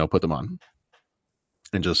automatically, put them on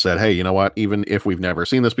and just said, hey, you know what? Even if we've never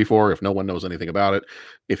seen this before, if no one knows anything about it,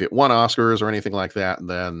 if it won Oscars or anything like that,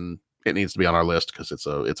 then it needs to be on our list because it's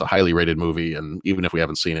a highly rated movie. And even if we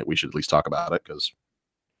haven't seen it, we should at least talk about it because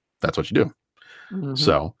that's what you do. Mm-hmm.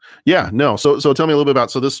 So yeah, no. So tell me a little bit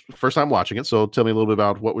about, so this first time watching it. So tell me a little bit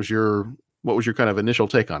about what was your kind of initial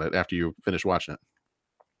take on it after you finished watching it?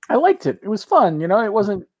 I liked it. It was fun. It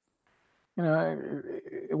wasn't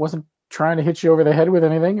it wasn't trying to hit you over the head with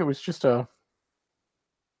anything. It was just it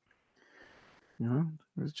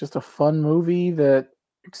was just a fun movie that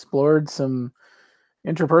explored some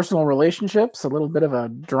interpersonal relationships, a little bit of a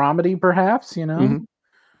dramedy, perhaps.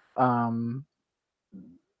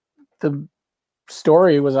 The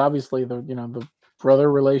story was obviously the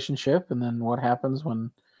brother relationship, and then what happens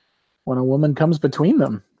when a woman comes between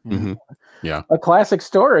them. Yeah, a classic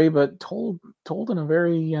story, but told in a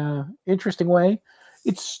very interesting way.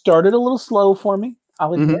 It started a little slow for me,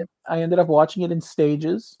 I'll admit. I ended up watching it in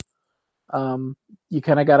stages. You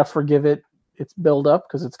kind of got to forgive its build up,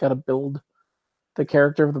 because it's got to build the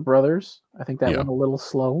character of the brothers. I think that went a little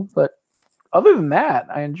slow, but other than that,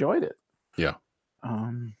 I enjoyed it. Yeah.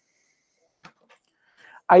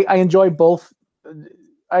 I enjoy both.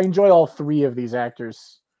 I enjoy all three of these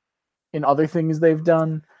actors in other things they've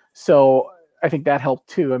done. So I think that helped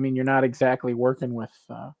too. I mean, you're not exactly working with,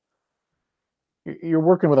 you're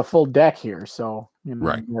working with a full deck here. So,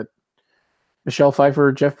 right. Michelle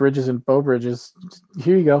Pfeiffer, Jeff Bridges, and Beau Bridges.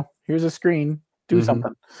 Here you go. Here's a screen. Do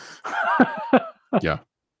something. Yeah.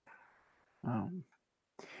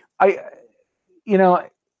 I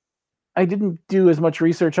didn't do as much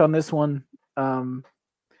research on this one.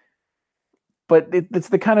 But it's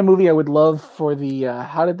the kind of movie I would love for the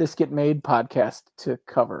How Did This Get Made podcast to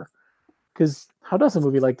cover. Because how does a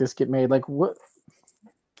movie like this get made? Like, what?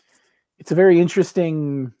 It's a very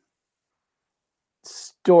interesting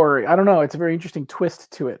story. I don't know. It's a very interesting twist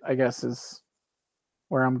to it, I guess, is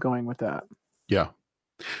where I'm going with that. Yeah.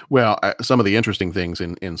 Well, some of the interesting things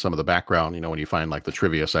in some of the background, when you find like the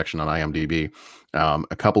trivia section on IMDb,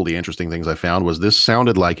 a couple of the interesting things I found was this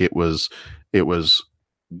sounded like it was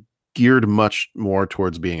geared much more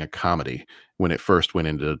towards being a comedy when it first went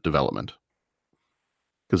into development.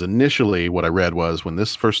 Because initially what I read was when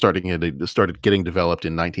this first started getting developed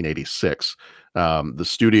in 1986, the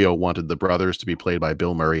studio wanted the brothers to be played by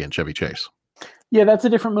Bill Murray and Chevy Chase. Yeah, that's a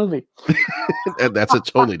different movie. That's a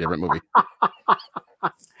totally different movie.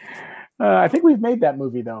 I think we've made that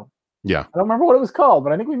movie, though. Yeah. I don't remember what it was called,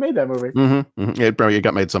 but I think we made that movie. It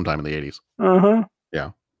got made sometime in the 80s.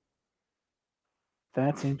 Yeah.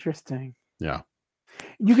 That's interesting. Yeah.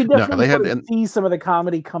 You could definitely see some of the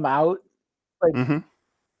comedy come out.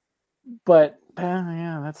 But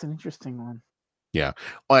yeah, that's an interesting one. Yeah.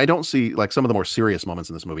 Well, I don't see like some of the more serious moments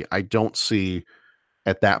in this movie. I don't see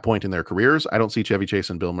at that point in their careers, I don't see Chevy Chase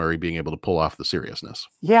and Bill Murray being able to pull off the seriousness.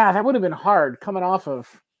 Yeah, that would have been hard coming off of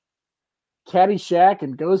Caddyshack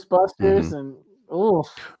and Ghostbusters and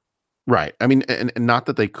Right. I mean, and not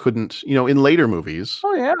that they couldn't, in later movies.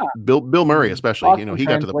 Oh yeah. Bill Murray especially, he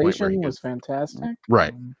got to the point where he was fantastic.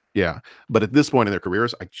 Right. Yeah. But at this point in their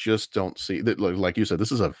careers, I just don't see that. Like you said,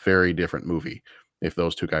 this is a very different movie if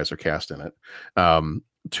those two guys are cast in it.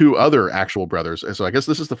 Two other actual brothers. So I guess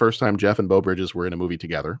this is the first time Jeff and Beau Bridges were in a movie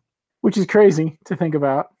together. Which is crazy to think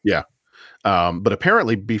about. Yeah. But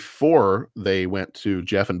apparently before they went to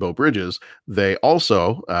Jeff and Beau Bridges, they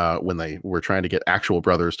also, when they were trying to get actual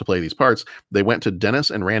brothers to play these parts, they went to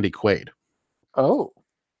Dennis and Randy Quaid. Oh.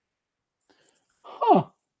 Huh.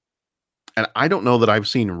 And I don't know that I've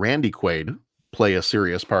seen Randy Quaid play a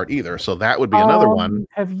serious part either. So that would be another one.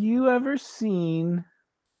 Have you ever seen...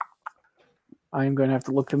 I'm going to have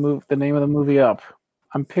to look the name of the movie up.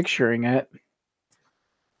 I'm picturing it.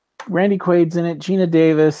 Randy Quaid's in it. Gina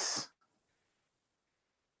Davis.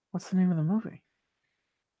 What's the name of the movie?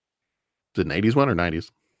 Is it an 80s one or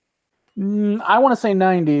 90s? I want to say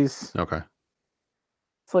 90s. Okay.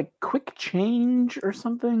 It's like Quick Change or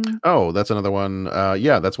something. Oh, that's another one.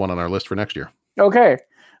 Yeah, that's one on our list for next year. Okay.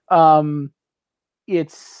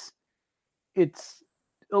 It's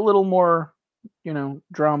a little more,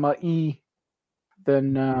 drama-y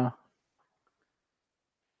than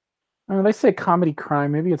they say comedy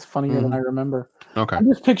crime. Maybe it's funnier than I remember. Okay. I'm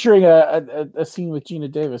just picturing a scene with Gina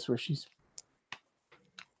Davis where she's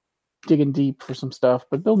digging deep for some stuff,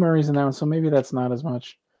 but Bill Murray's in that one, so maybe that's not as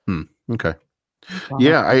much. Okay.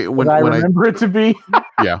 Yeah, when I remember it to be.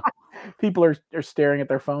 Yeah. People are staring at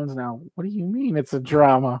their phones now. What do you mean it's a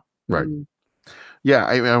drama? Right.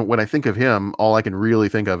 Yeah, when I think of him, all I can really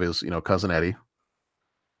think of is, Cousin Eddie.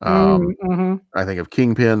 I think of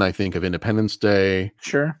Kingpin. I think of Independence Day.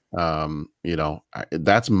 Sure.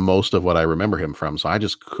 That's most of what I remember him from. So I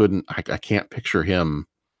just I can't picture him.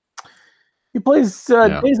 He plays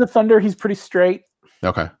Days of Thunder. He's pretty straight.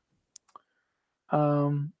 Okay.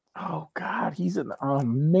 Oh God, he's in. Oh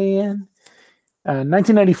man.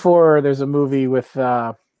 1994. There's a movie with.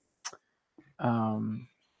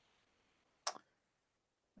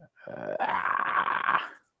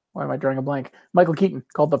 Why am I drawing a blank? Michael Keaton,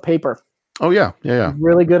 called The Paper. Oh yeah. He's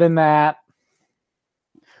really good in that.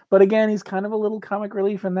 But again, he's kind of a little comic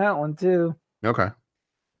relief in that one too. Okay.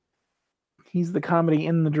 He's the comedy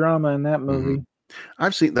in the drama in that movie.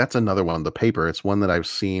 I've seen, that's another one, The Paper. It's one that I've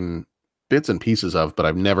seen bits and pieces of, but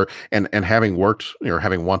I've never, and having worked or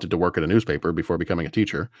having wanted to work at a newspaper before becoming a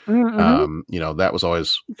teacher, that was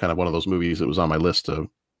always kind of one of those movies that was on my list to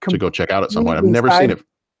go check out at some point. I've never seen it.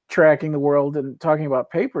 Tracking the world and talking about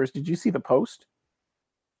papers. Did you see The Post?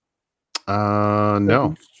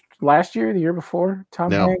 No. Last year, the year before,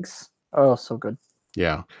 Tom Hanks. Oh, so good.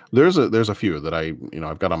 Yeah, there's a few that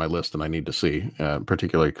I've got on my list and I need to see,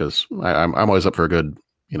 particularly because I'm always up for a good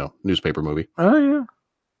newspaper movie. Oh yeah,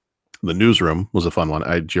 The Newsroom was a fun one.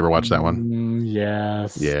 Did you ever watch that one?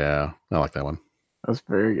 Yes. Yeah, I like that one. That's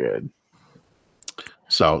very good.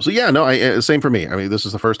 So yeah, no, same for me. I mean, this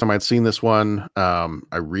is the first time I'd seen this one. I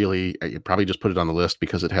probably just put it on the list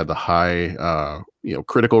because it had the high,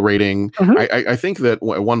 critical rating. I think that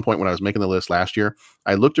at one point when I was making the list last year,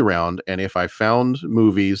 I looked around, and if I found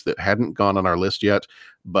movies that hadn't gone on our list yet,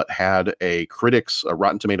 but had a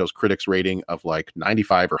Rotten Tomatoes critics rating of like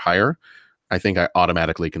 95 or higher, I think I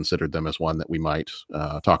automatically considered them as one that we might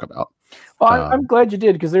talk about. Well, I'm glad you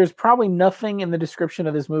did, because there's probably nothing in the description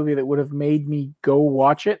of this movie that would have made me go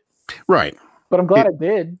watch it. Right. But I'm glad I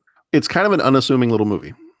did. It's kind of an unassuming little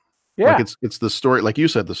movie. Yeah. Like it's the story, like you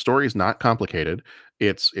said, the story is not complicated.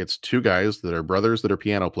 It's two guys that are brothers that are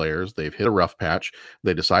piano players. They've hit a rough patch.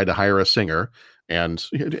 They decide to hire a singer. And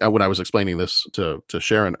when I was explaining this to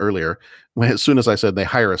Sharon earlier, as soon as I said they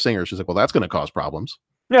hire a singer, she's like, well, that's going to cause problems.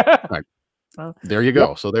 Yeah. Like, there you go.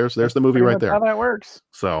 Yep. So there's the movie right there. How that works.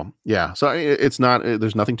 So yeah. So it's not,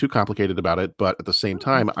 there's nothing too complicated about it, but at the same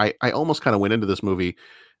time, I almost kind of went into this movie,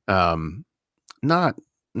 not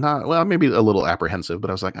well, maybe a little apprehensive, but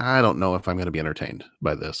I was like, I don't know if I'm going to be entertained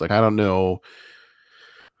by this. Like, I don't know.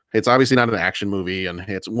 It's obviously not an action movie, and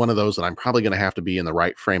it's one of those that I'm probably going to have to be in the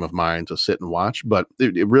right frame of mind to sit and watch. But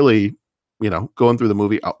it really, going through the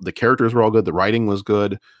movie, the characters were all good. The writing was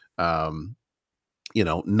good. None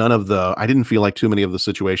of I didn't feel like too many of the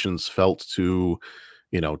situations felt too,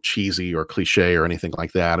 cheesy or cliche or anything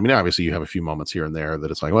like that. I mean, obviously you have a few moments here and there that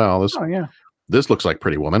it's like, well, this looks like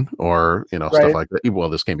Pretty Woman, or, stuff like that. Well,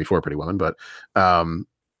 this came before Pretty Woman, but, so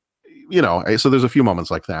there's a few moments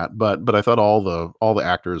like that, but I thought all the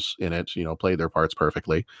actors in it, played their parts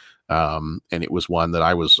perfectly. And it was one that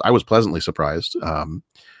I was pleasantly surprised.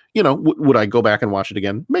 Would I go back and watch it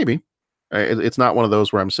again? Maybe. It's not one of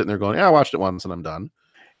those where I'm sitting there going, yeah, I watched it once and I'm done.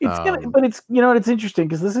 But it's, it's interesting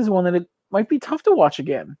because this is one that it might be tough to watch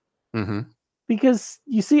again. Mm-hmm. Because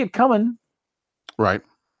you see it coming. Right.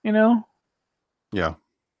 Yeah. Yeah,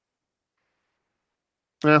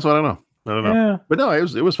 so I don't know. Yeah. But no,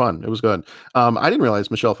 it was fun. It was good. I didn't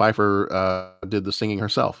realize Michelle Pfeiffer did the singing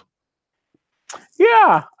herself.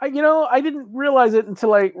 Yeah. I didn't realize it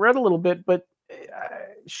until I read a little bit, but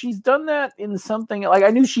she's done that in something like, I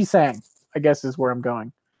knew she sang, I guess is where I'm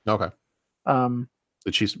going. Okay.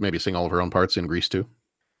 Did she maybe sing all of her own parts in Grease too?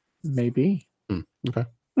 Maybe. Okay.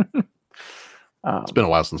 It's been a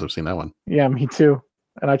while since I've seen that one. Yeah, me too.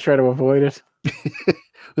 And I try to avoid it.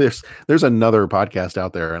 There's another podcast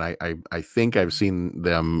out there, and I think I've seen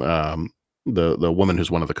them. The woman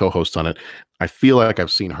who's one of the co-hosts on it, I feel like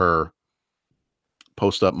I've seen her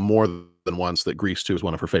post up more than once that Grease 2 is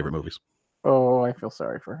one of her favorite movies. Oh, I feel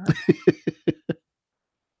sorry for her.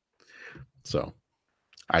 So,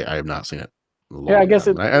 I have not seen it. Yeah, I guess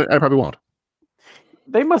I probably won't.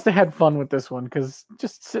 They must have had fun with this one, because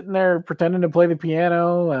just sitting there pretending to play the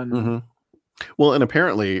piano and. Mm-hmm. Well, and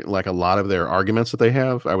apparently, like a lot of their arguments that they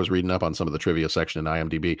have, I was reading up on some of the trivia section in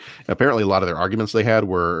IMDb. Apparently, a lot of their arguments they had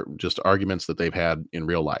were just arguments that they've had in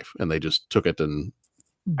real life, and they just took it and.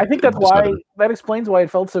 I think that explains why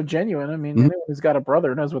it felt so genuine. I mean, anyone who's got a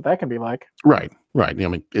brother knows what that can be like. Right. I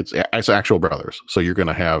mean, it's actual brothers, so you're going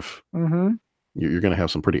to have you're going to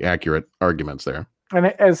have some pretty accurate arguments there. And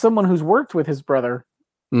as someone who's worked with his brother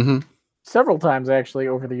several times actually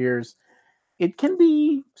over the years, it can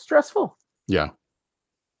be stressful. Yeah.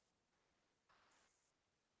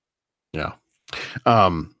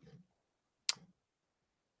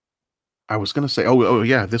 I was going to say, oh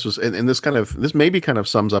yeah, this was, and this maybe kind of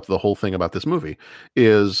sums up the whole thing about this movie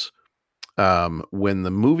is, when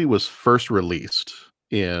the movie was first released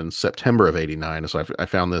in September of '89. So I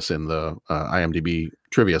found this in the IMDb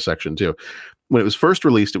trivia section too. When it was first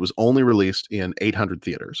released, it was only released in 800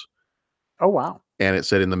 theaters. Oh, wow. And it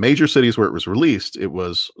said in the major cities where it was released, it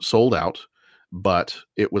was sold out, but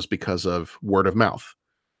it was because of word of mouth.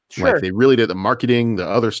 Sure. Like they really did the marketing, the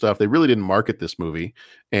other stuff. They really didn't market this movie.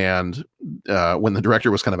 And when the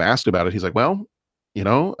director was kind of asked about it, he's like, well,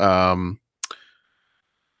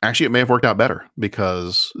 Actually, it may have worked out better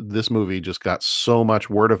because this movie just got so much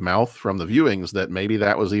word of mouth from the viewings that maybe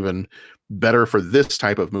that was even better for this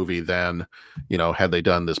type of movie than, had they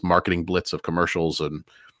done this marketing blitz of commercials and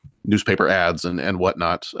newspaper ads and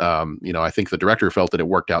whatnot. I think the director felt that it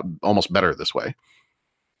worked out almost better this way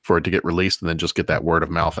for it to get released and then just get that word of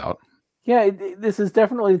mouth out. Yeah, this is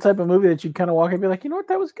definitely the type of movie that you'd kind of walk and be like, you know what,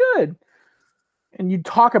 that was good. And you'd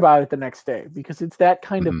talk about it the next day because it's that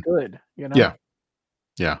kind of good, Yeah.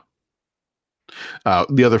 Yeah.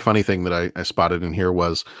 The other funny thing that I spotted in here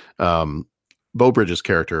was Beau Bridges'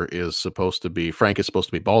 character Frank is supposed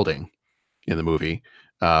to be balding in the movie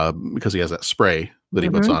because he has that spray that he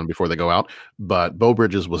puts on before they go out. But Beau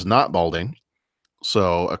Bridges was not balding.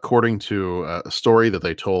 So according to a story that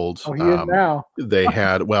they told, he is now. They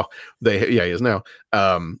had, he is now.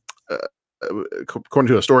 According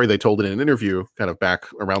to a story they told in an interview kind of back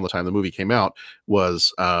around the time the movie came out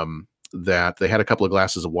was that they had a couple of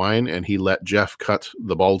glasses of wine and he let Jeff cut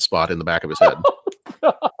the bald spot in the back of his head.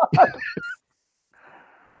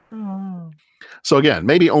 So again,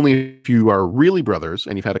 maybe only if you are really brothers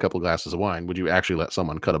and you've had a couple of glasses of wine, would you actually let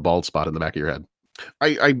someone cut a bald spot in the back of your head?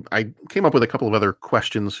 I came up with a couple of other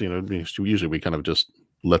questions. Usually we kind of just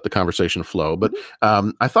let the conversation flow, but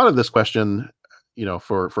I thought of this question,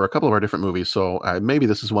 for a couple of our different movies. So maybe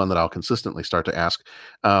this is one that I'll consistently start to ask.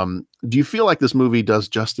 Do you feel like this movie does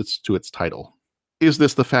justice to its title? Is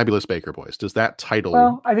this The Fabulous Baker Boys? Does that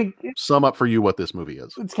title I think sum up for you what this movie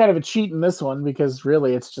is? It's kind of a cheat in this one because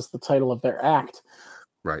really it's just the title of their act.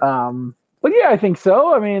 Right. But yeah, I think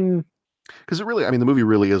so. I mean, because the movie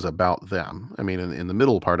really is about them. I mean, in the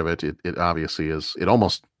middle part of it, it obviously is. It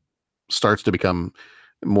almost starts to become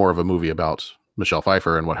more of a movie about Michelle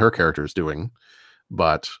Pfeiffer and what her character is doing.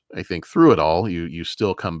 But I think through it all, you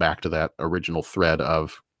still come back to that original thread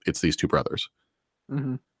of it's these two brothers.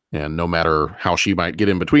 Mm-hmm. And no matter how she might get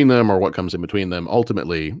in between them or what comes in between them,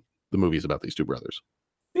 ultimately the movie's about these two brothers.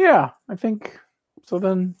 Yeah, I think so.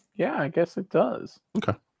 Then, yeah, I guess it does.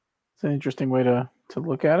 Okay. It's an interesting way to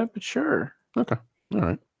look at it, but sure. Okay. All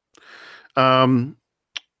right.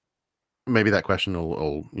 Maybe that question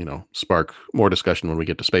will spark more discussion when we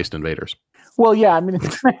get to Spaced Invaders. Well, yeah, I mean,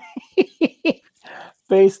 it's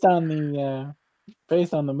based on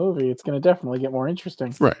the movie, it's going to definitely get more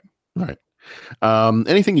interesting. Right.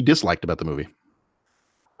 Anything you disliked about the movie?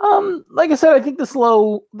 Like I said, I think the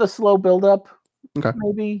slow build up. Okay.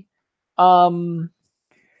 Maybe.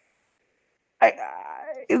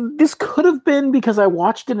 This could have been because I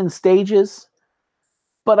watched it in stages,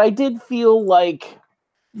 but I did feel like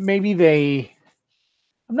maybe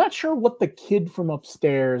I'm not sure what the kid from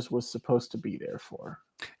upstairs was supposed to be there for.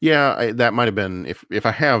 Yeah, that might have been, if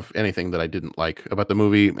I have anything that I didn't like about the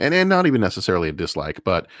movie, and not even necessarily a dislike,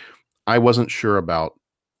 but I wasn't sure about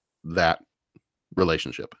that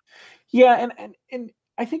relationship. Yeah, and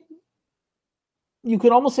I think you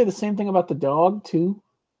could almost say the same thing about the dog too.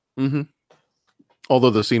 Mm-hmm.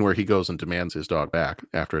 Although the scene where he goes and demands his dog back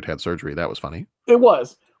after it had surgery, that was funny. It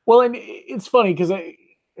was. Well, and it's funny because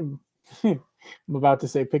I'm about to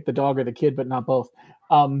say pick the dog or the kid, but not both,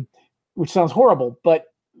 which sounds horrible, but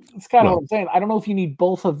it's kind of what I'm saying. I don't know if you need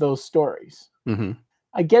both of those stories. Mm-hmm.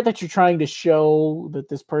 I get that you're trying to show that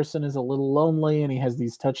this person is a little lonely and he has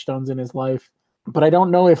these touchstones in his life, but I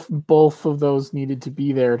don't know if both of those needed to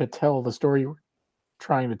be there to tell the story you're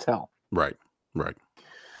trying to tell. Right.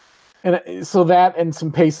 And so that and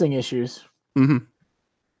some pacing issues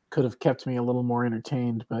could have kept me a little more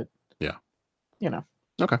entertained, but yeah,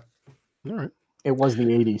 Okay. All right. It was the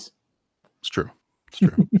 80s. It's true.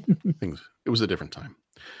 It was a different time.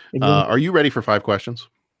 Are you ready for 5 questions?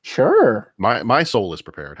 Sure. My soul is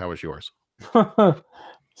prepared. How is yours?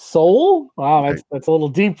 Soul? Wow, that's a little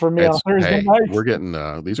deep for me on Thursday night. We're getting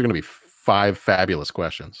these are going to be 5 fabulous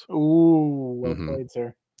questions. Ooh, well played,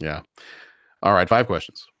 sir. Yeah. All right, 5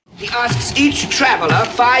 questions. He asks each traveler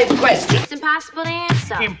 5 questions. It's impossible to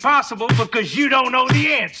answer. Impossible because you don't know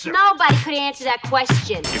the answer. Nobody could answer that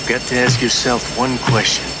question. You've got to ask yourself one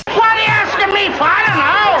question. What are you asking me for?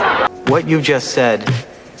 I don't know. What you just said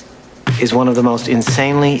is one of the most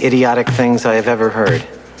insanely idiotic things I have ever heard.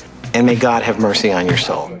 And may God have mercy on your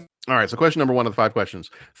soul. All right, so question number 1 of the 5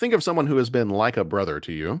 questions. Think of someone who has been like a brother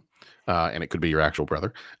to you, and it could be your actual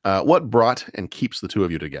brother. What brought and keeps the two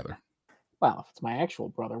of you together? Well, if it's my actual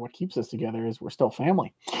brother, what keeps us together is we're still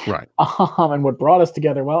family. Right. And what brought us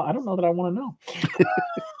together, well, I don't know that I want to know.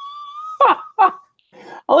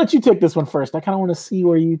 I'll let you take this one first. I kind of want to see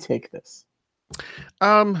where you take this.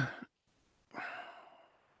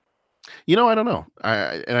 I don't know.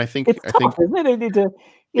 I think It's tough, isn't it?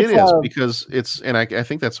 It is because I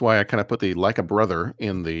think that's why I kind of put the like a brother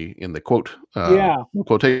in the quote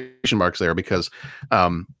quotation marks there, because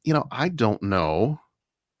I don't know.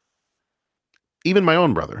 Even my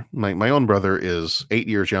own brother, my own brother is 8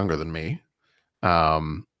 years younger than me.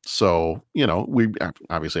 So we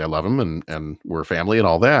obviously, I love him and we're family and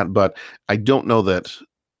all that, but I don't know that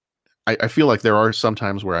I feel like there are some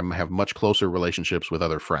times where I have much closer relationships with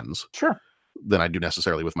other friends. Sure. Than I do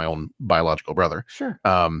necessarily with my own biological brother. Sure.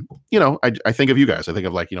 I think of you guys. I think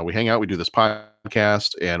of we hang out, we do this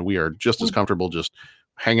podcast, and we are just as comfortable just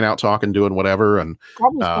hanging out, talking, doing whatever. And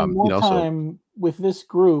probably spend more time with this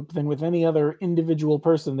group than with any other individual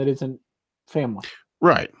person that isn't family.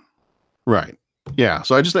 Right. Yeah.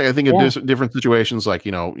 So I think of different situations, like,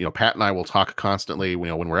 Pat and I will talk constantly,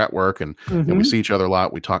 when we're at work and we see each other a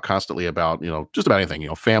lot. We talk constantly about, just about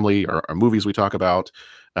anything, family or movies we talk about,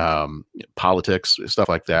 politics, stuff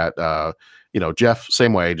like that. Jeff,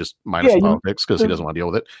 same way, just minus the politics because he doesn't want to deal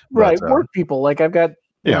with it. Right. Work people. Like I've got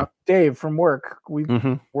Dave from work.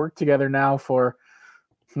 We've worked together now for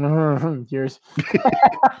years.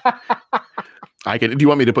 Do you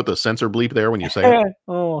want me to put the censor bleep there when you say it?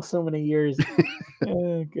 Oh, so many years.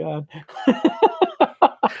 Oh God.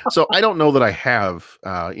 So I don't know that I have,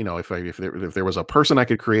 if there was a person I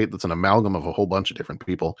could create that's an amalgam of a whole bunch of different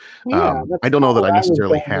people. I don't know that I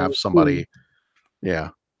necessarily have somebody. Yeah.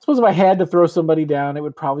 I suppose if I had to throw somebody down, it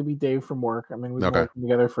would probably be Dave from work. I mean, we've been working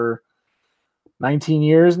together for 19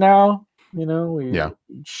 years now. We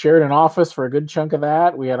shared an office for a good chunk of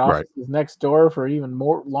that. We had offices next door for even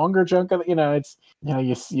more longer chunk of it's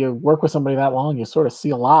you work with somebody that long, you sort of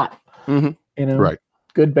see a lot. Right.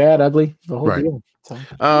 Good, bad, ugly, the whole deal. So.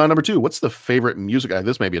 Number 2, what's the favorite music?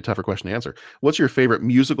 This may be a tougher question to answer. What's your favorite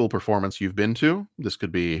musical performance you've been to? This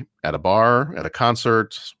could be at a bar, at a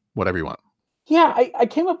concert, whatever you want. Yeah, I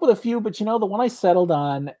came up with a few, but the one I settled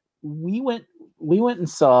on, we went and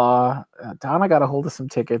saw. Donna got a hold of some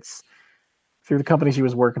tickets through the company she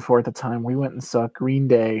was working for at the time. We went and saw Green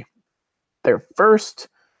Day, their first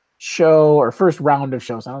show or first round of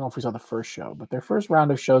shows. I don't know if we saw the first show, but their first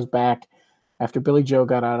round of shows back after Billy Joe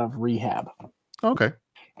got out of rehab. Okay.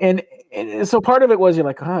 And so part of it was, you're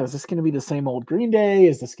like, is this going to be the same old Green Day?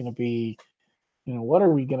 Is this going to be, what are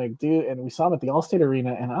we going to do? And we saw them at the Allstate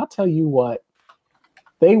Arena, and I'll tell you what,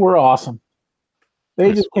 they were awesome.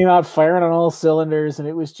 They just came out firing on all cylinders, and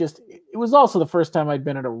it was also the first time I'd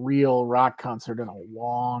been at a real rock concert in a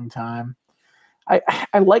long time.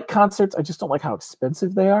 I like concerts. I just don't like how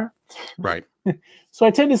expensive they are. Right. So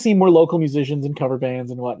I tend to see more local musicians and cover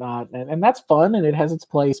bands and whatnot, and that's fun and it has its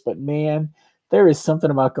place. But man, there is something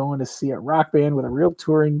about going to see a rock band with a real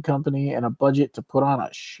touring company and a budget to put on a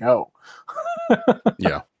show.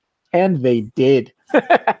 Yeah. And they did.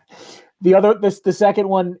 The second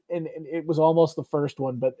one, and it was almost the first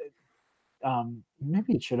one, but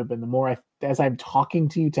maybe it should have been the more as I'm talking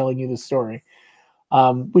to you, telling you this story.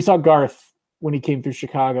 We saw Garth when he came through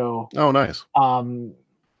Chicago. Oh, nice.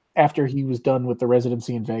 After he was done with the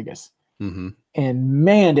residency in Vegas. And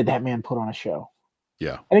man, did that man put on a show.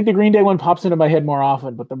 Yeah. I think the Green Day one pops into my head more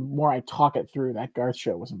often, but the more I talk it through, that Garth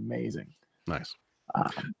show was amazing. Nice.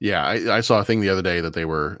 Yeah, I saw a thing the other day that they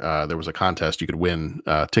were there was a contest you could win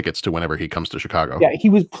tickets to whenever he comes to Chicago. Yeah, he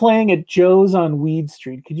was playing at Joe's on Weed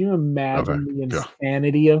Street. Could you imagine the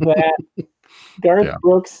insanity of that? Garth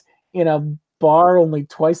Brooks in a bar only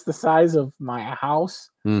twice the size of my house.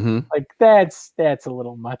 Like that's a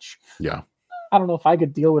little much. Yeah. I don't know if I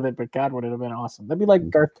could deal with it, but God, would it have been awesome. That'd be like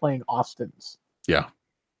Garth playing Austin's. Yeah.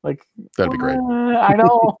 Like that'd be great. I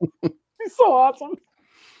know. He's so awesome.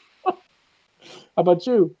 How about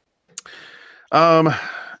you? I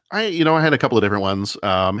had a couple of different ones.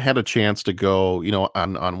 Had a chance to go,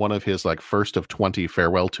 on one of his like first of 20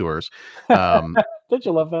 farewell tours. Don't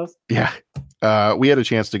you love those? Yeah. We had a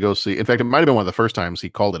chance to go see. In fact, it might have been one of the first times he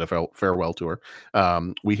called it a farewell tour.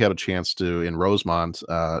 We had a chance to in Rosemont.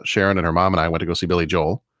 Sharon and her mom and I went to go see Billy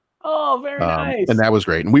Joel. Oh, very nice. And that was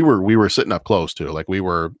great. And we were sitting up close too. Like we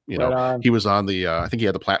were, he was on the, I think he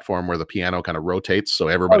had the platform where the piano kind of rotates. So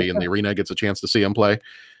everybody in the arena gets a chance to see him play.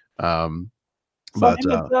 Saw him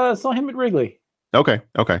at Wrigley. Okay.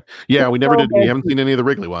 Yeah. We never did. We haven't seen any of the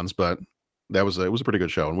Wrigley ones, but it was a pretty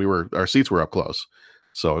good show. And our seats were up close.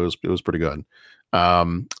 So it was pretty good.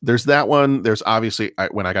 There's that one. There's obviously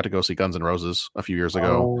when I got to go see Guns N' Roses a few years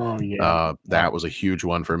ago, that was a huge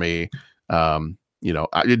one for me.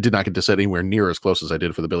 I did not get to sit anywhere near as close as I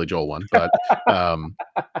did for the Billy Joel one, but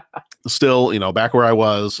still, back where I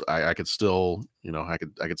was, I could still, I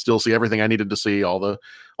could still see everything I needed to see, all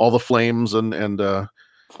the flames and all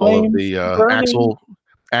of the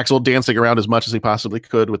Axel dancing around as much as he possibly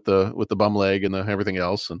could with the bum leg and everything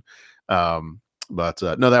else. And but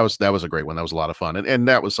no, that was a great one. That was a lot of fun, and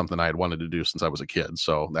that was something I had wanted to do since I was a kid.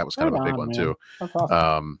 So that was kind of a big one man. too. That's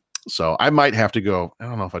awesome. So I might have to go. I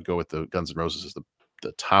don't know if I'd go with the Guns N' Roses as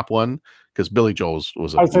the top one, because Billy Joel's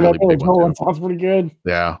was a I said really that big one too. sounds pretty good.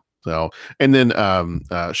 Yeah. So, and then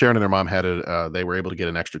Sharon and her mom had they were able to get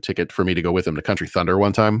an extra ticket for me to go with them to Country Thunder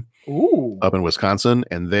one time. Ooh. Up in Wisconsin,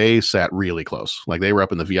 and they sat really close. Like they were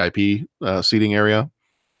up in the VIP seating area.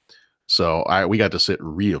 So we got to sit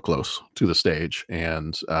real close to the stage,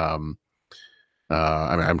 and I mean,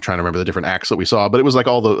 I'm trying to remember the different acts that we saw, but it was like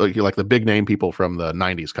all the big name people from the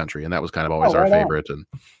 '90s country, and that was kind of always our favorite. And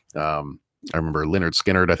I remember Leonard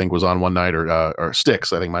Skinner, I think, was on one night, or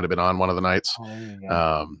Styx, I think, might have been on one of the nights.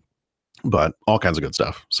 But all kinds of good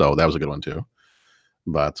stuff. So that was a good one too.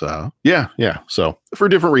 But yeah. So for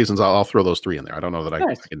different reasons, I'll throw those three in there. I don't know that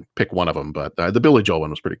I can pick one of them, but the Billy Joel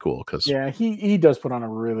one was pretty cool because he does put on a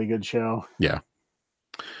really good show. Yeah.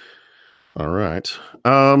 All right.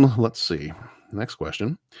 Let's see. Next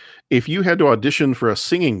question. If you had to audition for a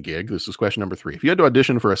singing gig, this is question number 3. If you had to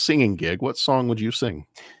audition for a singing gig, what song would you sing?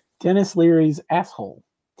 Dennis Leary's Asshole.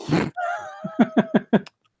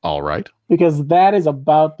 All right. Because that is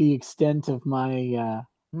about the extent of my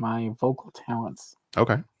my vocal talents.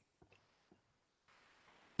 Okay.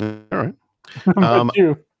 All right.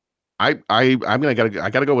 I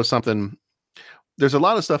gotta go with something. There's a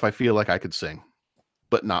lot of stuff I feel like I could sing,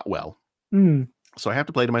 but not well. So I have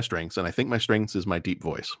to play to my strengths, and I think my strengths is my deep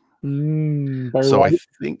voice. So I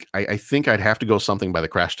think I'd have to go something by the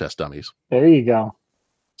Crash Test Dummies. There you go.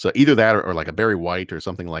 So either that or like a Barry White or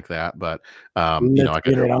something like that. But I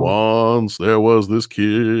could once there was this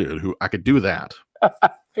kid who I could do that.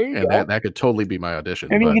 And that could totally be my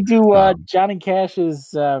audition. And you could do Johnny Cash's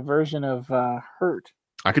version of Hurt.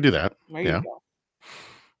 I could do that. There you go.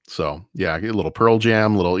 So yeah, I get a little Pearl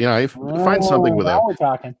Jam, find something with now we're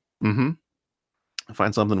talking.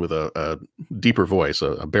 Find something with a deeper voice,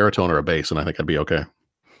 a baritone or a bass, and I think I'd be okay.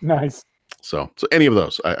 Nice. So any of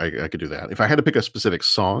those, I could do that. If I had to pick a specific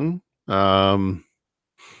song, trying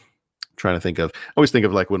to think of, I always think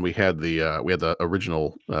of like when we had the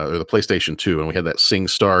original or the PlayStation 2, and we had that Sing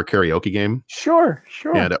Star karaoke game. Sure.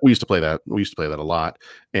 And we used to play that. We used to play that a lot.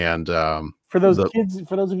 And for those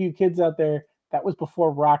of you kids out there, that was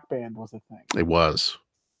before Rock Band was a thing. It was,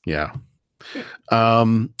 yeah. I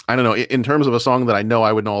don't know. In terms of a song that I know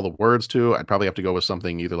I would know all the words to, I'd probably have to go with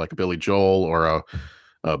something either like a Billy Joel or a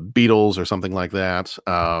Beatles or something like that.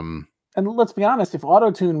 And let's be honest, if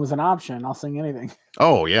auto-tune was an option, I'll sing anything.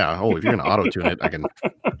 Oh yeah. Oh, if you're gonna auto-tune it, I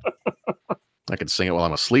can sing it while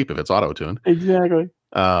I'm asleep if it's auto-tuned. Exactly.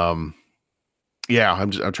 Yeah,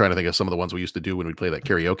 I'm trying to think of some of the ones we used to do when we play that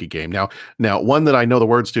karaoke game. Now one that I know the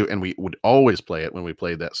words to, and we would always play it when we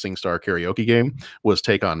played that Sing Star karaoke game, was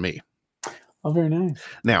Take on Me. Oh, very nice.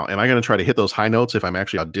 Now, am I going to try to hit those high notes if I'm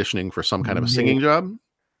actually auditioning for some kind of a singing job?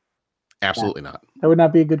 Absolutely not. That would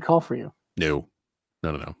not be a good call for you. No.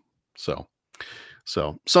 So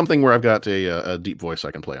something where I've got a deep voice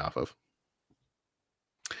I can play off of.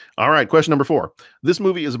 All right, question number 4. This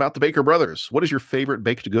movie is about the Baker brothers. What is your favorite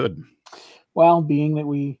baked good? Well, being that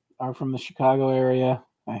we are from the Chicago area,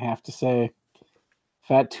 I have to say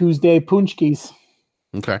Fat Tuesday Punchkis.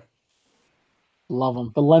 Okay. Love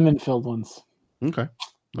them. The lemon-filled ones. Okay.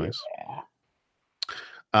 Nice. Yeah.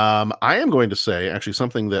 I am going to say actually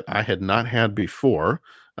something that I had not had before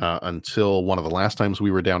until one of the last times we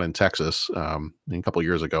were down in Texas a couple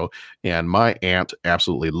years ago, and my aunt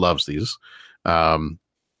absolutely loves these. And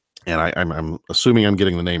I'm assuming I'm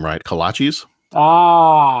getting the name right. Kolaches.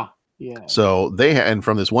 Yeah. So and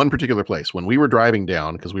from this one particular place, when we were driving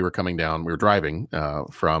down, because we were driving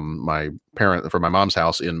from my mom's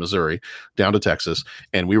house in Missouri down to Texas,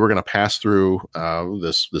 and we were going to pass through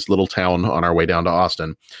this little town on our way down to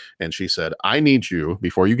Austin. And she said, I need you,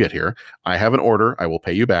 before you get here, I have an order, I will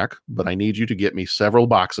pay you back, but I need you to get me several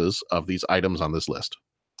boxes of these items on this list.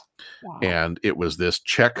 Wow. And it was this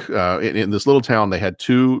Czech, in this little town, they had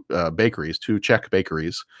two Czech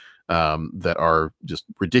bakeries, that are just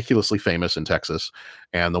ridiculously famous in Texas.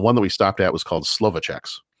 And the one that we stopped at was called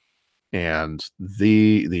Slovaceks. And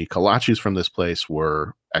the kolaches from this place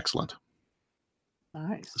were excellent.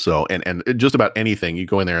 Nice. So, and just about anything, you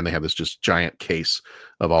go in there and they have this just giant case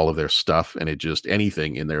of all of their stuff, and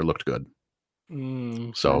anything in there looked good.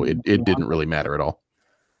 So it didn't really matter at all.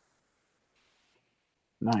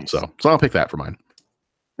 Nice. So I'll pick that for mine.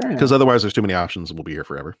 Because otherwise there's too many options and we'll be here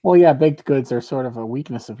forever. Well, yeah, baked goods are sort of a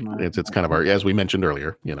weakness of mine. It's kind of as we mentioned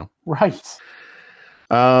earlier, Right.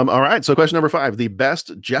 All right. So question number 5, the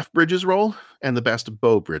best Jeff Bridges role and the best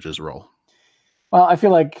Beau Bridges role. Well, I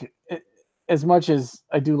feel like as much as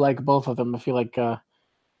I do like both of them, I feel like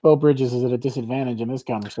Beau Bridges is at a disadvantage in this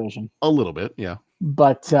conversation. A little bit, yeah.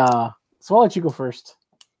 But so I'll let you go first.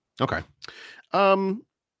 Okay. I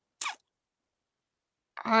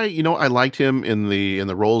liked him in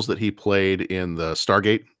the roles that he played in the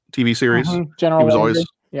Stargate TV series. General He was Lander. always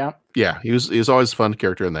Yeah. he was always a fun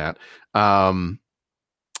character in that.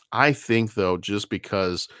 I think though, just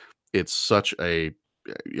because it's such a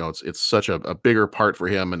it's such a bigger part for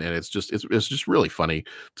him, and it's just really funny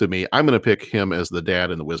to me. I'm gonna pick him as the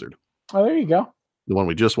dad in The Wizard, Oh, there you go. the one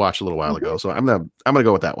we just watched a little while ago. So I'm gonna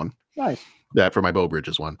go with that one. Nice. That for my Beau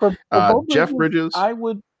Bridges one. For Beau Jeff Bridges. I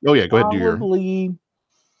would. Oh yeah, go ahead. Do your. Probably,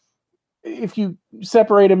 if you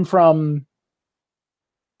separate him from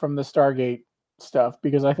the Stargate stuff,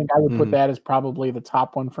 because I think I would put that as probably the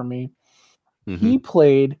top one for me. He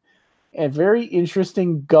played a very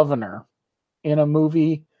interesting governor in a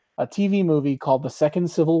TV movie called The Second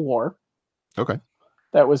Civil War. Okay.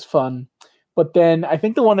 That was fun. But then I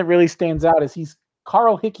think the one that really stands out is he's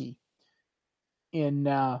Carl Hickey in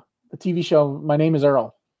the TV show My Name is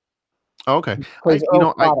Earl. Oh, okay. Plays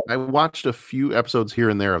Earl Potter. I watched a few episodes here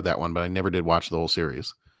and there of that one, but I never did watch the whole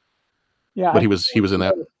series. Yeah. But he was in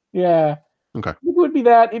that. Yeah. Okay. It would be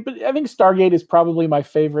that. But I think Stargate is probably my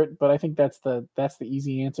favorite, but I think that's the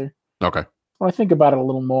easy answer. Okay. When I think about it a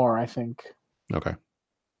little more, I think. Okay.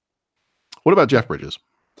 What about Jeff Bridges?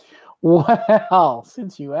 Well,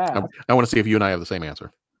 since you asked. I want to see if you and I have the same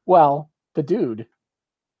answer. Well, the dude.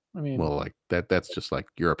 I mean. Well, like that's just like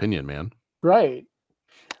your opinion, man. Right.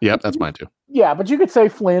 Yep, that's mine too. Yeah, but you could say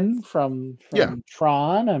Flynn from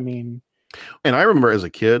Tron. I mean. And I remember as a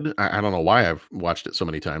kid, I don't know why I've watched it so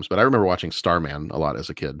many times, but I remember watching Starman a lot as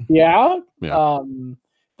a kid. Yeah. Yeah.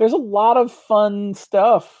 There's a lot of fun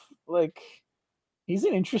stuff. Like, he's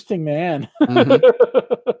an interesting man. and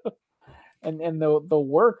the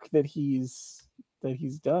work that he's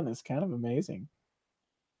done is kind of amazing.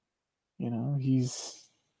 He's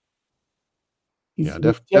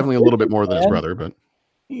definitely a little bit more than his brother, but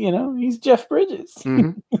he's Jeff Bridges.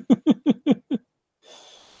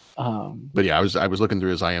 But yeah, I was looking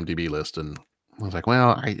through his IMDb list, and I was like,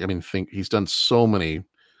 well, I think he's done so many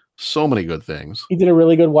good things. He did a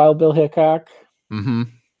really good Wild Bill Hickok. Mm-hmm.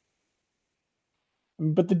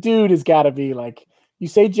 But the dude has got to be like, you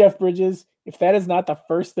say Jeff Bridges, if that is not the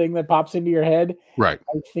first thing that pops into your head, right?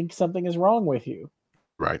 I think something is wrong with you.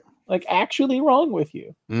 Right. Like actually wrong with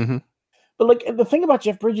you. Mm-hmm. But like the thing about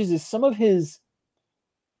Jeff Bridges is some of his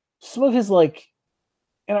like,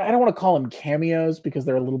 and I don't want to call them cameos because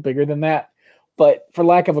they're a little bigger than that, but for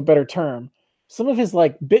lack of a better term, some of his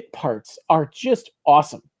like bit parts are just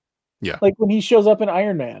awesome. Yeah. Like when he shows up in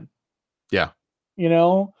Iron Man. Yeah.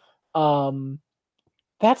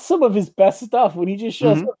 That's some of his best stuff when he just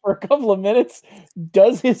shows up for a couple of minutes,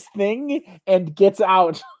 does his thing, and gets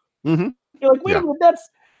out. Mm-hmm. You're like, wait a minute,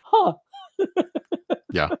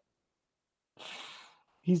 yeah.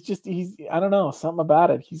 He's I don't know, something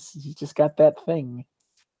about it. He's just got that thing.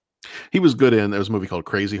 He was good in, there was a movie called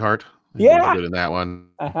Crazy Heart. He was good in that one.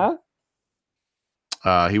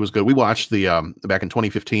 He was good. We watched back in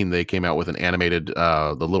 2015, they came out with an animated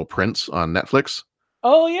The Little Prince on Netflix.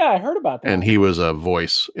 Oh yeah, I heard about that. And he was a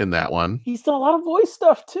voice in that one. He's done a lot of voice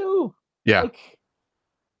stuff too. Yeah.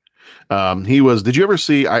 He was, did you ever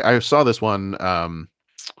see, I saw this one a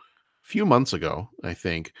few months ago, I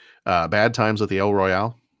think, Bad Times at the El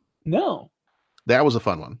Royale. No. That was a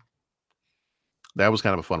fun one. That was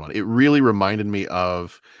kind of a fun one. It really reminded me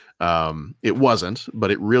of, it wasn't, but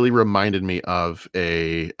it really reminded me of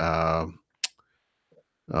a,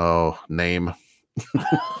 name.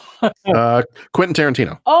 Quentin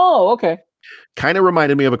Tarantino. Oh, okay. Kind of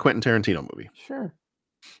reminded me of a Quentin Tarantino movie. Sure.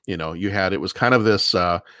 It was kind of this,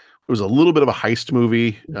 it was a little bit of a heist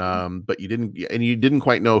movie, but you didn't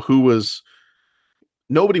quite know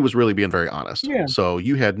nobody was really being very honest. Yeah. So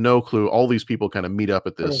you had no clue. All these people kind of meet up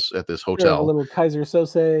at this hotel. A little Kaiser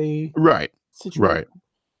Sose. Right. Situation. Right.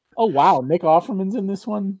 Oh wow, Nick Offerman's in this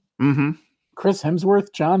one. Mm-hmm. Chris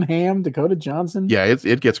Hemsworth, John Hamm, Dakota Johnson. Yeah,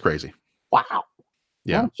 it gets crazy. Wow.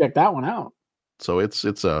 Yeah. I'll check that one out. So it's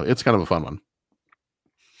kind of a fun one.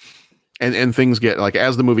 And things get like,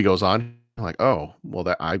 as the movie goes on, like, oh, well,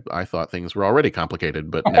 that I thought things were already complicated,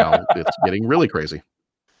 but now it's getting really crazy.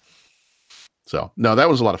 So no, that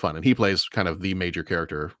was a lot of fun. And he plays kind of the major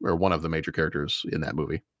character, or one of the major characters in that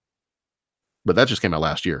movie. But that just came out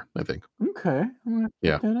last year, I think. Okay. I'm gonna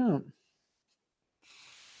check that out.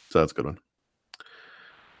 So that's a good one.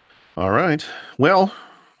 All right. Well,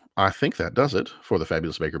 I think that does it for the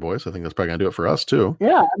Fabulous Baker Boys. I think that's probably going to do it for us too.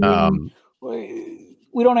 Yeah.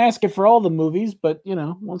 we don't ask it for all the movies, but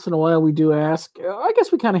once in a while we do ask. I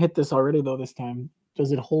guess we kind of hit this already though this time.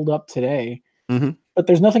 Does it hold up today? Mm-hmm. But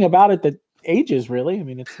there's nothing about it that ages really. I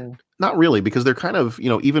mean, it's not really, because they're kind of,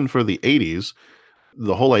 even for the 80s,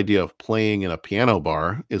 the whole idea of playing in a piano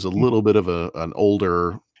bar is a little bit of an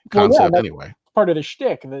older concept anyway. Part of the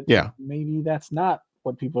shtick that maybe that's not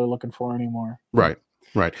what people are looking for anymore. Right.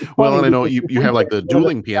 Well, and I know you have like the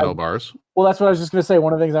dueling piano bars. Well, that's what I was just going to say.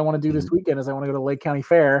 One of the things I want to do this weekend is I want to go to Lake County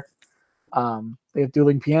Fair. They have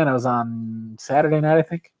dueling pianos on Saturday night, I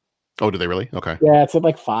think. Oh, do they really? Okay. Yeah, it's at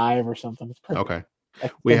like 5 or something. It's perfect. Okay. I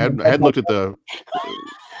had looked at the.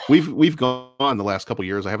 We've gone the last couple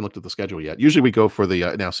years. I haven't looked at the schedule yet. Usually we go for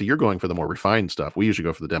the now. So you're going for the more refined stuff. We usually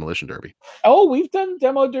go for the demolition derby. Oh, we've done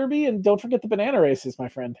demo derby, and don't forget the banana races, my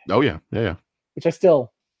friend. Oh yeah. Which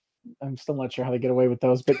I'm still not sure how they get away with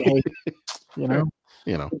those, but hey,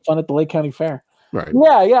 fun at the Lake County Fair. Right.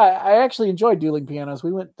 Yeah. I actually enjoyed dueling pianos.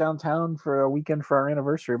 We went downtown for a weekend for our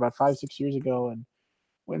anniversary about 5-6 years ago, and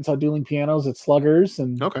went and saw dueling pianos at Sluggers,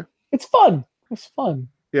 and it's fun. It's fun.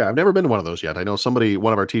 Yeah, I've never been to one of those yet. I know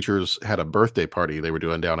one of our teachers had a birthday party they were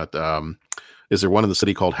doing down at, is there one in the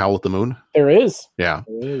city called Howl at the Moon? There is. Yeah.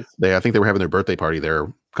 There is. I think they were having their birthday party there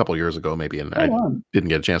a couple of years ago, maybe, and I didn't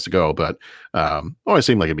get a chance to go, but always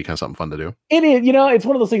seemed like it'd be kind of something fun to do. It is, it's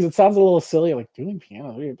one of those things that sounds a little silly, like dueling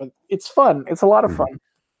piano, but it's fun. It's a lot of fun.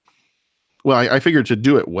 Well, I figured to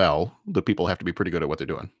do it well, the people have to be pretty good at what they're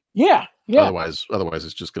doing. Yeah. Otherwise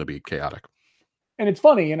it's just going to be chaotic. And it's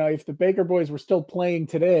funny, if the Baker Boys were still playing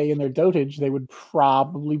today in their dotage, they would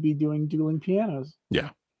probably be doing dueling pianos. Yeah.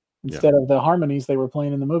 Instead of the harmonies they were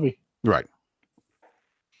playing in the movie. Right.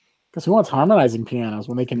 Because who wants harmonizing pianos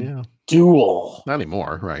when they can duel? Not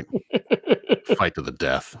anymore, right? Fight to the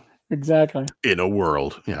death. Exactly. In a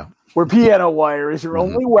world, where piano wire is your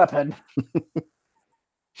only weapon.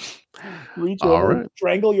 Reach over,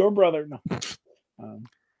 strangle your brother. No.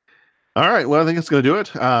 All right. Well, I think that's going to do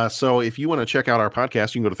it. So if you want to check out our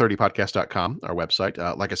podcast, you can go to 30podcast.com, our website.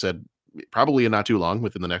 Like I said, probably in not too long,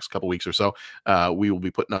 within the next couple weeks or so, we will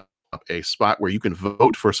be putting up a spot where you can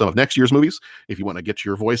vote for some of next year's movies. If you want to get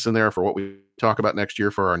your voice in there for what we talk about next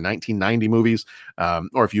year for our 1990 movies,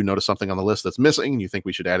 or if you notice something on the list that's missing and you think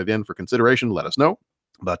we should add it in for consideration, let us know.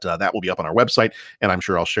 But that will be up on our website, and I'm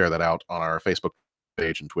sure I'll share that out on our Facebook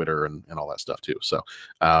page and Twitter and all that stuff too. So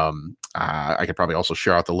I could probably also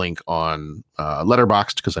share out the link on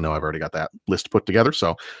Letterboxd, because I know I've already got that list put together,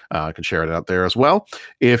 so I can share it out there as well.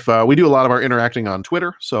 If we do a lot of our interacting on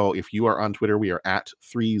Twitter, so if you are on Twitter, we are at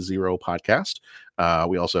 30podcast.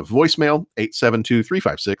 We also have voicemail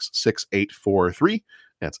 872-356-6843.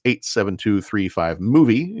 That's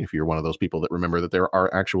 872-35-MOVIE. If you're one of those people that remember that there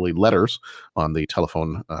are actually letters on the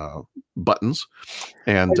telephone buttons.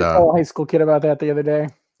 And I told a high school kid about that the other day.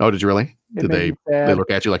 Oh, did you really? Did they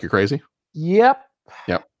look at you like you're crazy? Yep.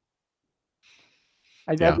 I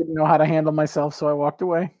Yeah. didn't know how to handle myself, so I walked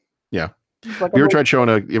away. Yeah. Like You ever tried showing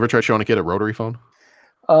a kid a rotary phone?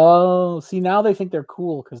 Oh, see, now they think they're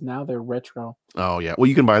cool because now they're retro. Oh yeah. Well,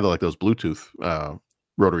 you can buy those Bluetooth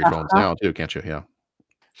rotary phones now too, can't you? Yeah.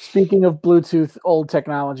 Speaking of Bluetooth old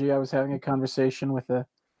technology, I was having a conversation with a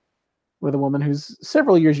woman who's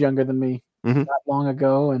several years younger than me not long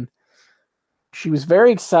ago, and she was very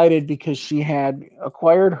excited because she had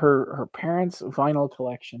acquired her parents' vinyl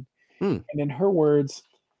collection. And in her words,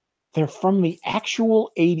 they're from the actual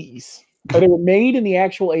 80s. Or they were made in the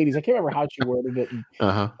actual 80s. I can't remember how she worded it. And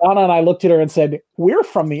Donna and I looked at her and said, "We're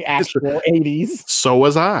from the actual 80s." So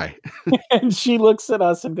was I. And she looks at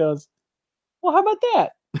us and goes, "Well, how about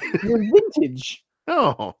that? You're vintage."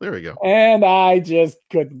 Oh, there we go. And I just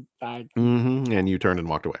couldn't. And you turned and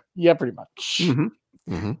walked away. Yeah, pretty much.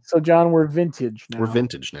 So, John, we're vintage now. We're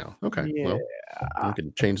vintage now. Okay. Yeah. Well, we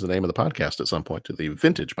can change the name of the podcast at some point to the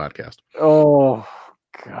Vintage Podcast. Oh,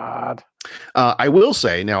 God. I will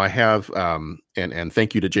say now I have, and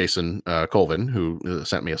thank you to Jason Colvin, who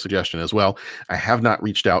sent me a suggestion as well. I have not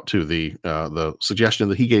reached out to the suggestion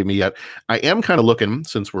that he gave me yet. I am kind of looking,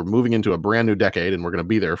 since we're moving into a brand new decade and we're going to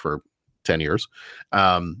be there for 10 years.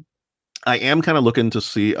 I am kind of looking to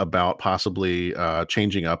see about possibly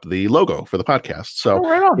changing up the logo for the podcast. So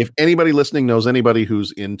if anybody listening knows anybody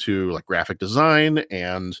who's into like graphic design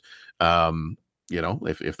and,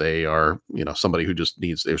 if they are, somebody who just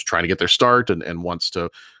is trying to get their start and wants to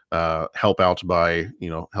help out by,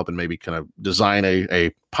 helping maybe kind of design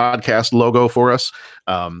a podcast logo for us,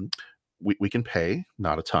 we can pay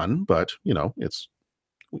not a ton, but we want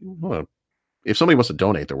to if somebody wants to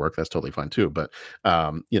donate their work, that's totally fine too. But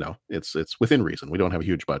it's within reason. We don't have a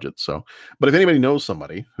huge budget. So, but if anybody knows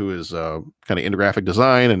somebody who is kind of into graphic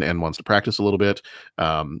design and wants to practice a little bit,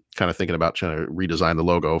 kind of thinking about trying to redesign the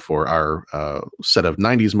logo for our set of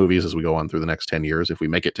 90s movies as we go on through the next 10 years, if we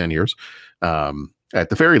make it 10 years, at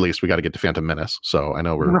the very least, we got to get to Phantom Menace. So I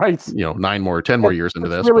know we're 10 more years into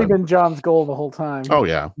this. It's really been John's goal the whole time. Oh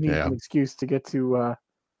yeah, Needs an excuse to get to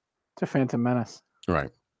Phantom Menace. Right.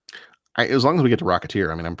 As long as we get to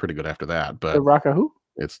Rocketeer, I mean, I'm pretty good after that. But the Rocka who?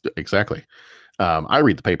 It's exactly. I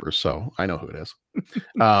read the papers, so I know who it is.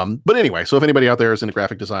 But anyway, so if anybody out there is into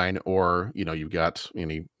graphic design, or you've got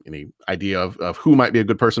any idea of who might be a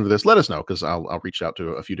good person for this, let us know, because I'll reach out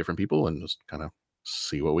to a few different people and just kind of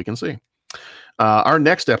see what we can see. Our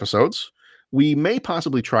next episodes, we may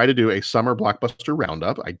possibly try to do a summer blockbuster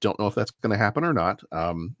roundup. I don't know if that's going to happen or not.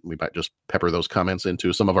 We might just pepper those comments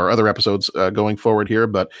into some of our other episodes going forward here.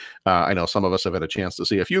 But I know some of us have had a chance to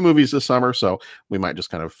see a few movies this summer, so we might just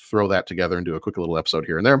kind of throw that together and do a quick little episode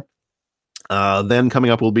here and there. Then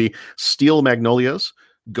coming up will be Steel Magnolias,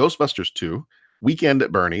 Ghostbusters 2, Weekend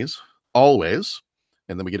at Bernie's, Always.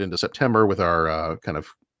 And then we get into September with our kind of,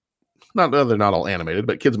 they're not all animated,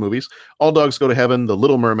 but kids movies. All Dogs Go to Heaven, The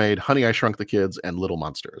Little Mermaid, Honey, I Shrunk the Kids, and Little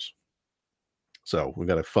Monsters. So we've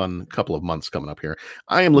got a fun couple of months coming up here.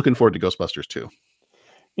 I am looking forward to Ghostbusters 2.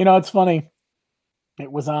 It's funny.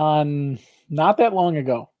 It was on not that long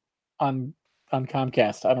ago on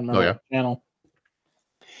Comcast. I don't remember the channel.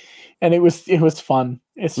 And it was fun.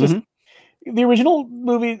 It's just the original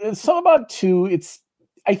movie. Some about 2.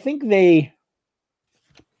 I think they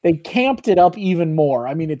camped it up even more.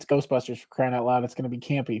 I mean, it's Ghostbusters, for crying out loud. It's going to be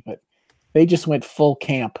campy, but they just went full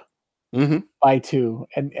camp by 2.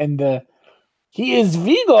 And he is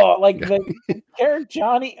Vigo, the character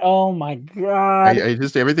Johnny. Oh my God! I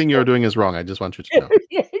just everything you're doing is wrong. I just want you to know.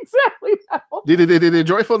 Yeah, exactly. The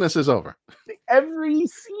joyfulness is over. Every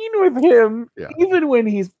scene with him, even when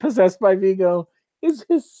he's possessed by Vigo, is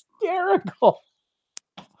hysterical.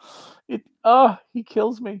 He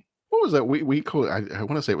kills me. What was that? I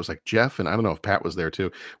want to say it was like Jeff, and I don't know if Pat was there too.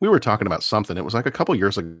 We were talking about something. It was like a couple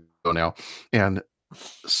years ago now, and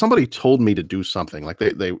somebody told me to do something. Like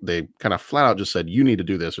they kind of flat out just said, "You need to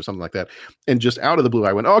do this" or something like that. And just out of the blue,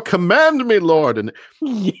 I went, "Oh, command me, Lord!" And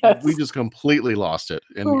we just completely lost it,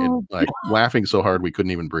 and like laughing so hard we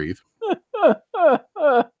couldn't even breathe.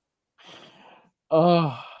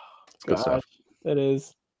 Oh, it's good stuff. It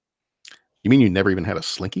is. You mean you never even had a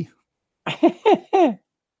Slinky?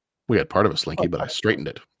 We had part of a Slinky, but I straightened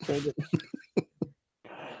it.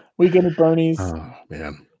 Weekend at Bernie's. Oh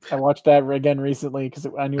man, I watched that again recently because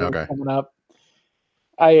I knew it was coming up.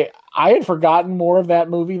 I had forgotten more of that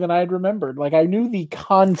movie than I had remembered. Like, I knew the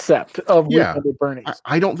concept of Weekend at Bernie's.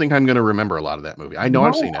 I don't think I'm going to remember a lot of that movie. I know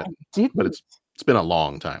I've seen it, but it's been a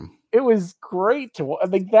long time. It was great to watch.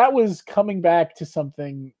 Like, that was coming back to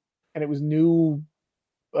something, and it was new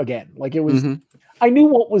again. Like, it was. I knew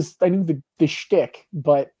the shtick,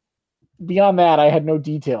 but beyond that, I had no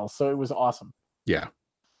details, so it was awesome. Yeah.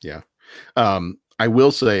 I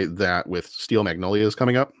will say that with Steel Magnolias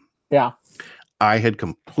coming up, I had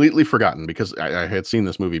completely forgotten, because I had seen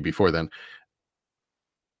this movie before then.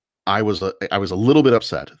 I was a little bit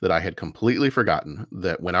upset that I had completely forgotten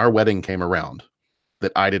that when our wedding came around,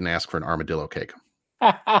 that I didn't ask for an armadillo cake.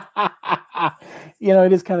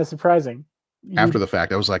 It is kind of surprising. After the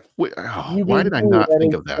fact, I was like, why did I not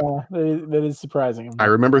think of that? That is surprising. I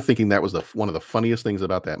remember thinking that was one of the funniest things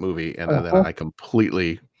about that movie, and then I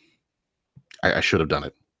completely, I should have done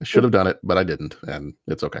it. I should have done it, but I didn't, and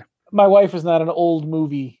it's okay. My wife is not an old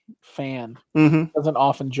movie fan. Doesn't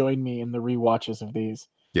often join me in the rewatches of these.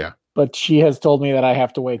 Yeah. But she has told me that I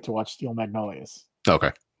have to wait to watch Steel Magnolias.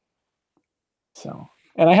 Okay. So,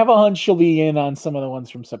 and I have a hunch she'll be in on some of the ones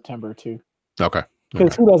from September too. Okay.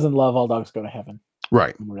 Because who doesn't love All Dogs Go to Heaven?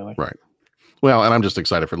 Right. Really. Right. Well, and I'm just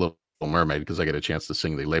excited for Little Mermaid because I get a chance to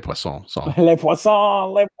sing the Les Poissons song. Les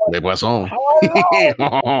Poissons. Les Poissons.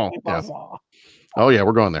 Poissons. Oh yeah,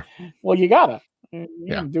 we're going there. Well, you gotta. You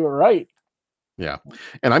gotta do it right. Yeah,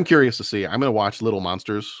 and I'm curious to see. I'm going to watch Little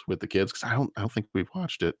Monsters with the kids because I don't think we've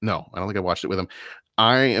watched it. No, I don't think I watched it with them.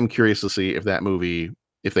 I am curious to see if that movie,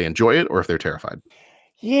 if they enjoy it or if they're terrified.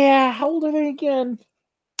 Yeah, how old are they again?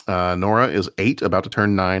 Nora is 8, about to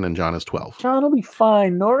turn 9, and John is 12. John will be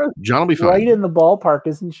fine. John will be fine. Right in the ballpark,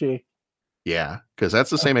 isn't she? Yeah, because that's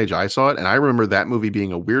the same age I saw it, and I remember that movie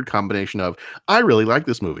being a weird combination of I really like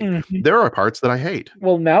this movie. There are parts that I hate.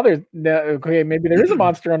 Well, now maybe there is a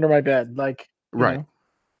monster under my bed, like. Right.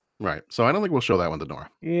 Right. So I don't think we'll show that one to Nora.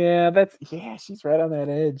 Yeah, she's right on that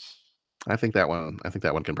edge. I think that one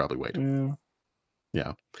can probably wait. Yeah.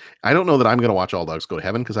 Yeah. I don't know that I'm going to watch All Dogs Go to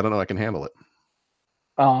Heaven because I don't know I can handle it.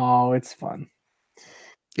 Oh, it's fun.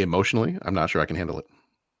 Emotionally, I'm not sure I can handle it.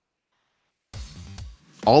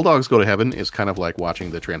 All Dogs Go to Heaven is kind of like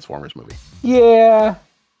watching the Transformers movie. Yeah.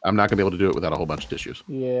 I'm not going to be able to do it without a whole bunch of tissues.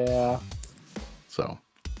 Yeah. So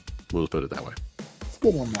we'll just put it that way. It's a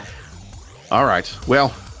good one, though. All right. Well,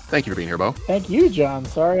 thank you for being here, Bo. Thank you, John.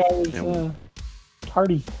 Sorry I was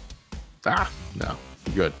tardy. No.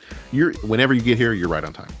 Good. Whenever you get here, you're right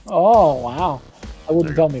on time. Oh, wow. I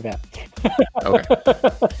wouldn't tell me that. Okay.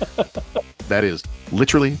 That is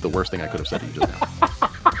literally the worst thing I could have said to you just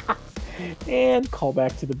now. And call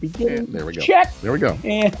back to the beginning. And there we go. Check. There we go.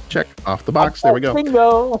 And check off the box. There we go.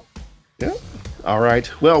 Bingo. Yeah. All right.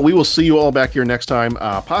 Well, we will see you all back here next time,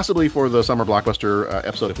 possibly for the Summer Blockbuster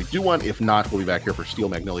episode if we do one. If not, we'll be back here for Steel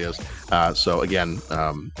Magnolias. So again,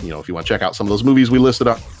 if you want to check out some of those movies we listed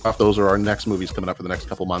off, those are our next movies coming up for the next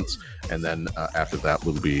couple months. And then after that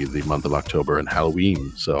will be the month of October and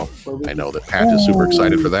Halloween. So I know that Pat is super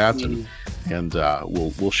excited for that. And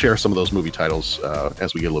we'll share some of those movie titles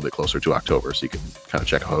as we get a little bit closer to October. So you can kind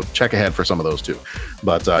of check ahead for some of those too.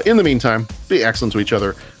 But in the meantime, be excellent to each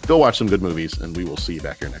other. Go watch some good movies, and we will see you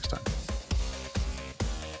back here next time.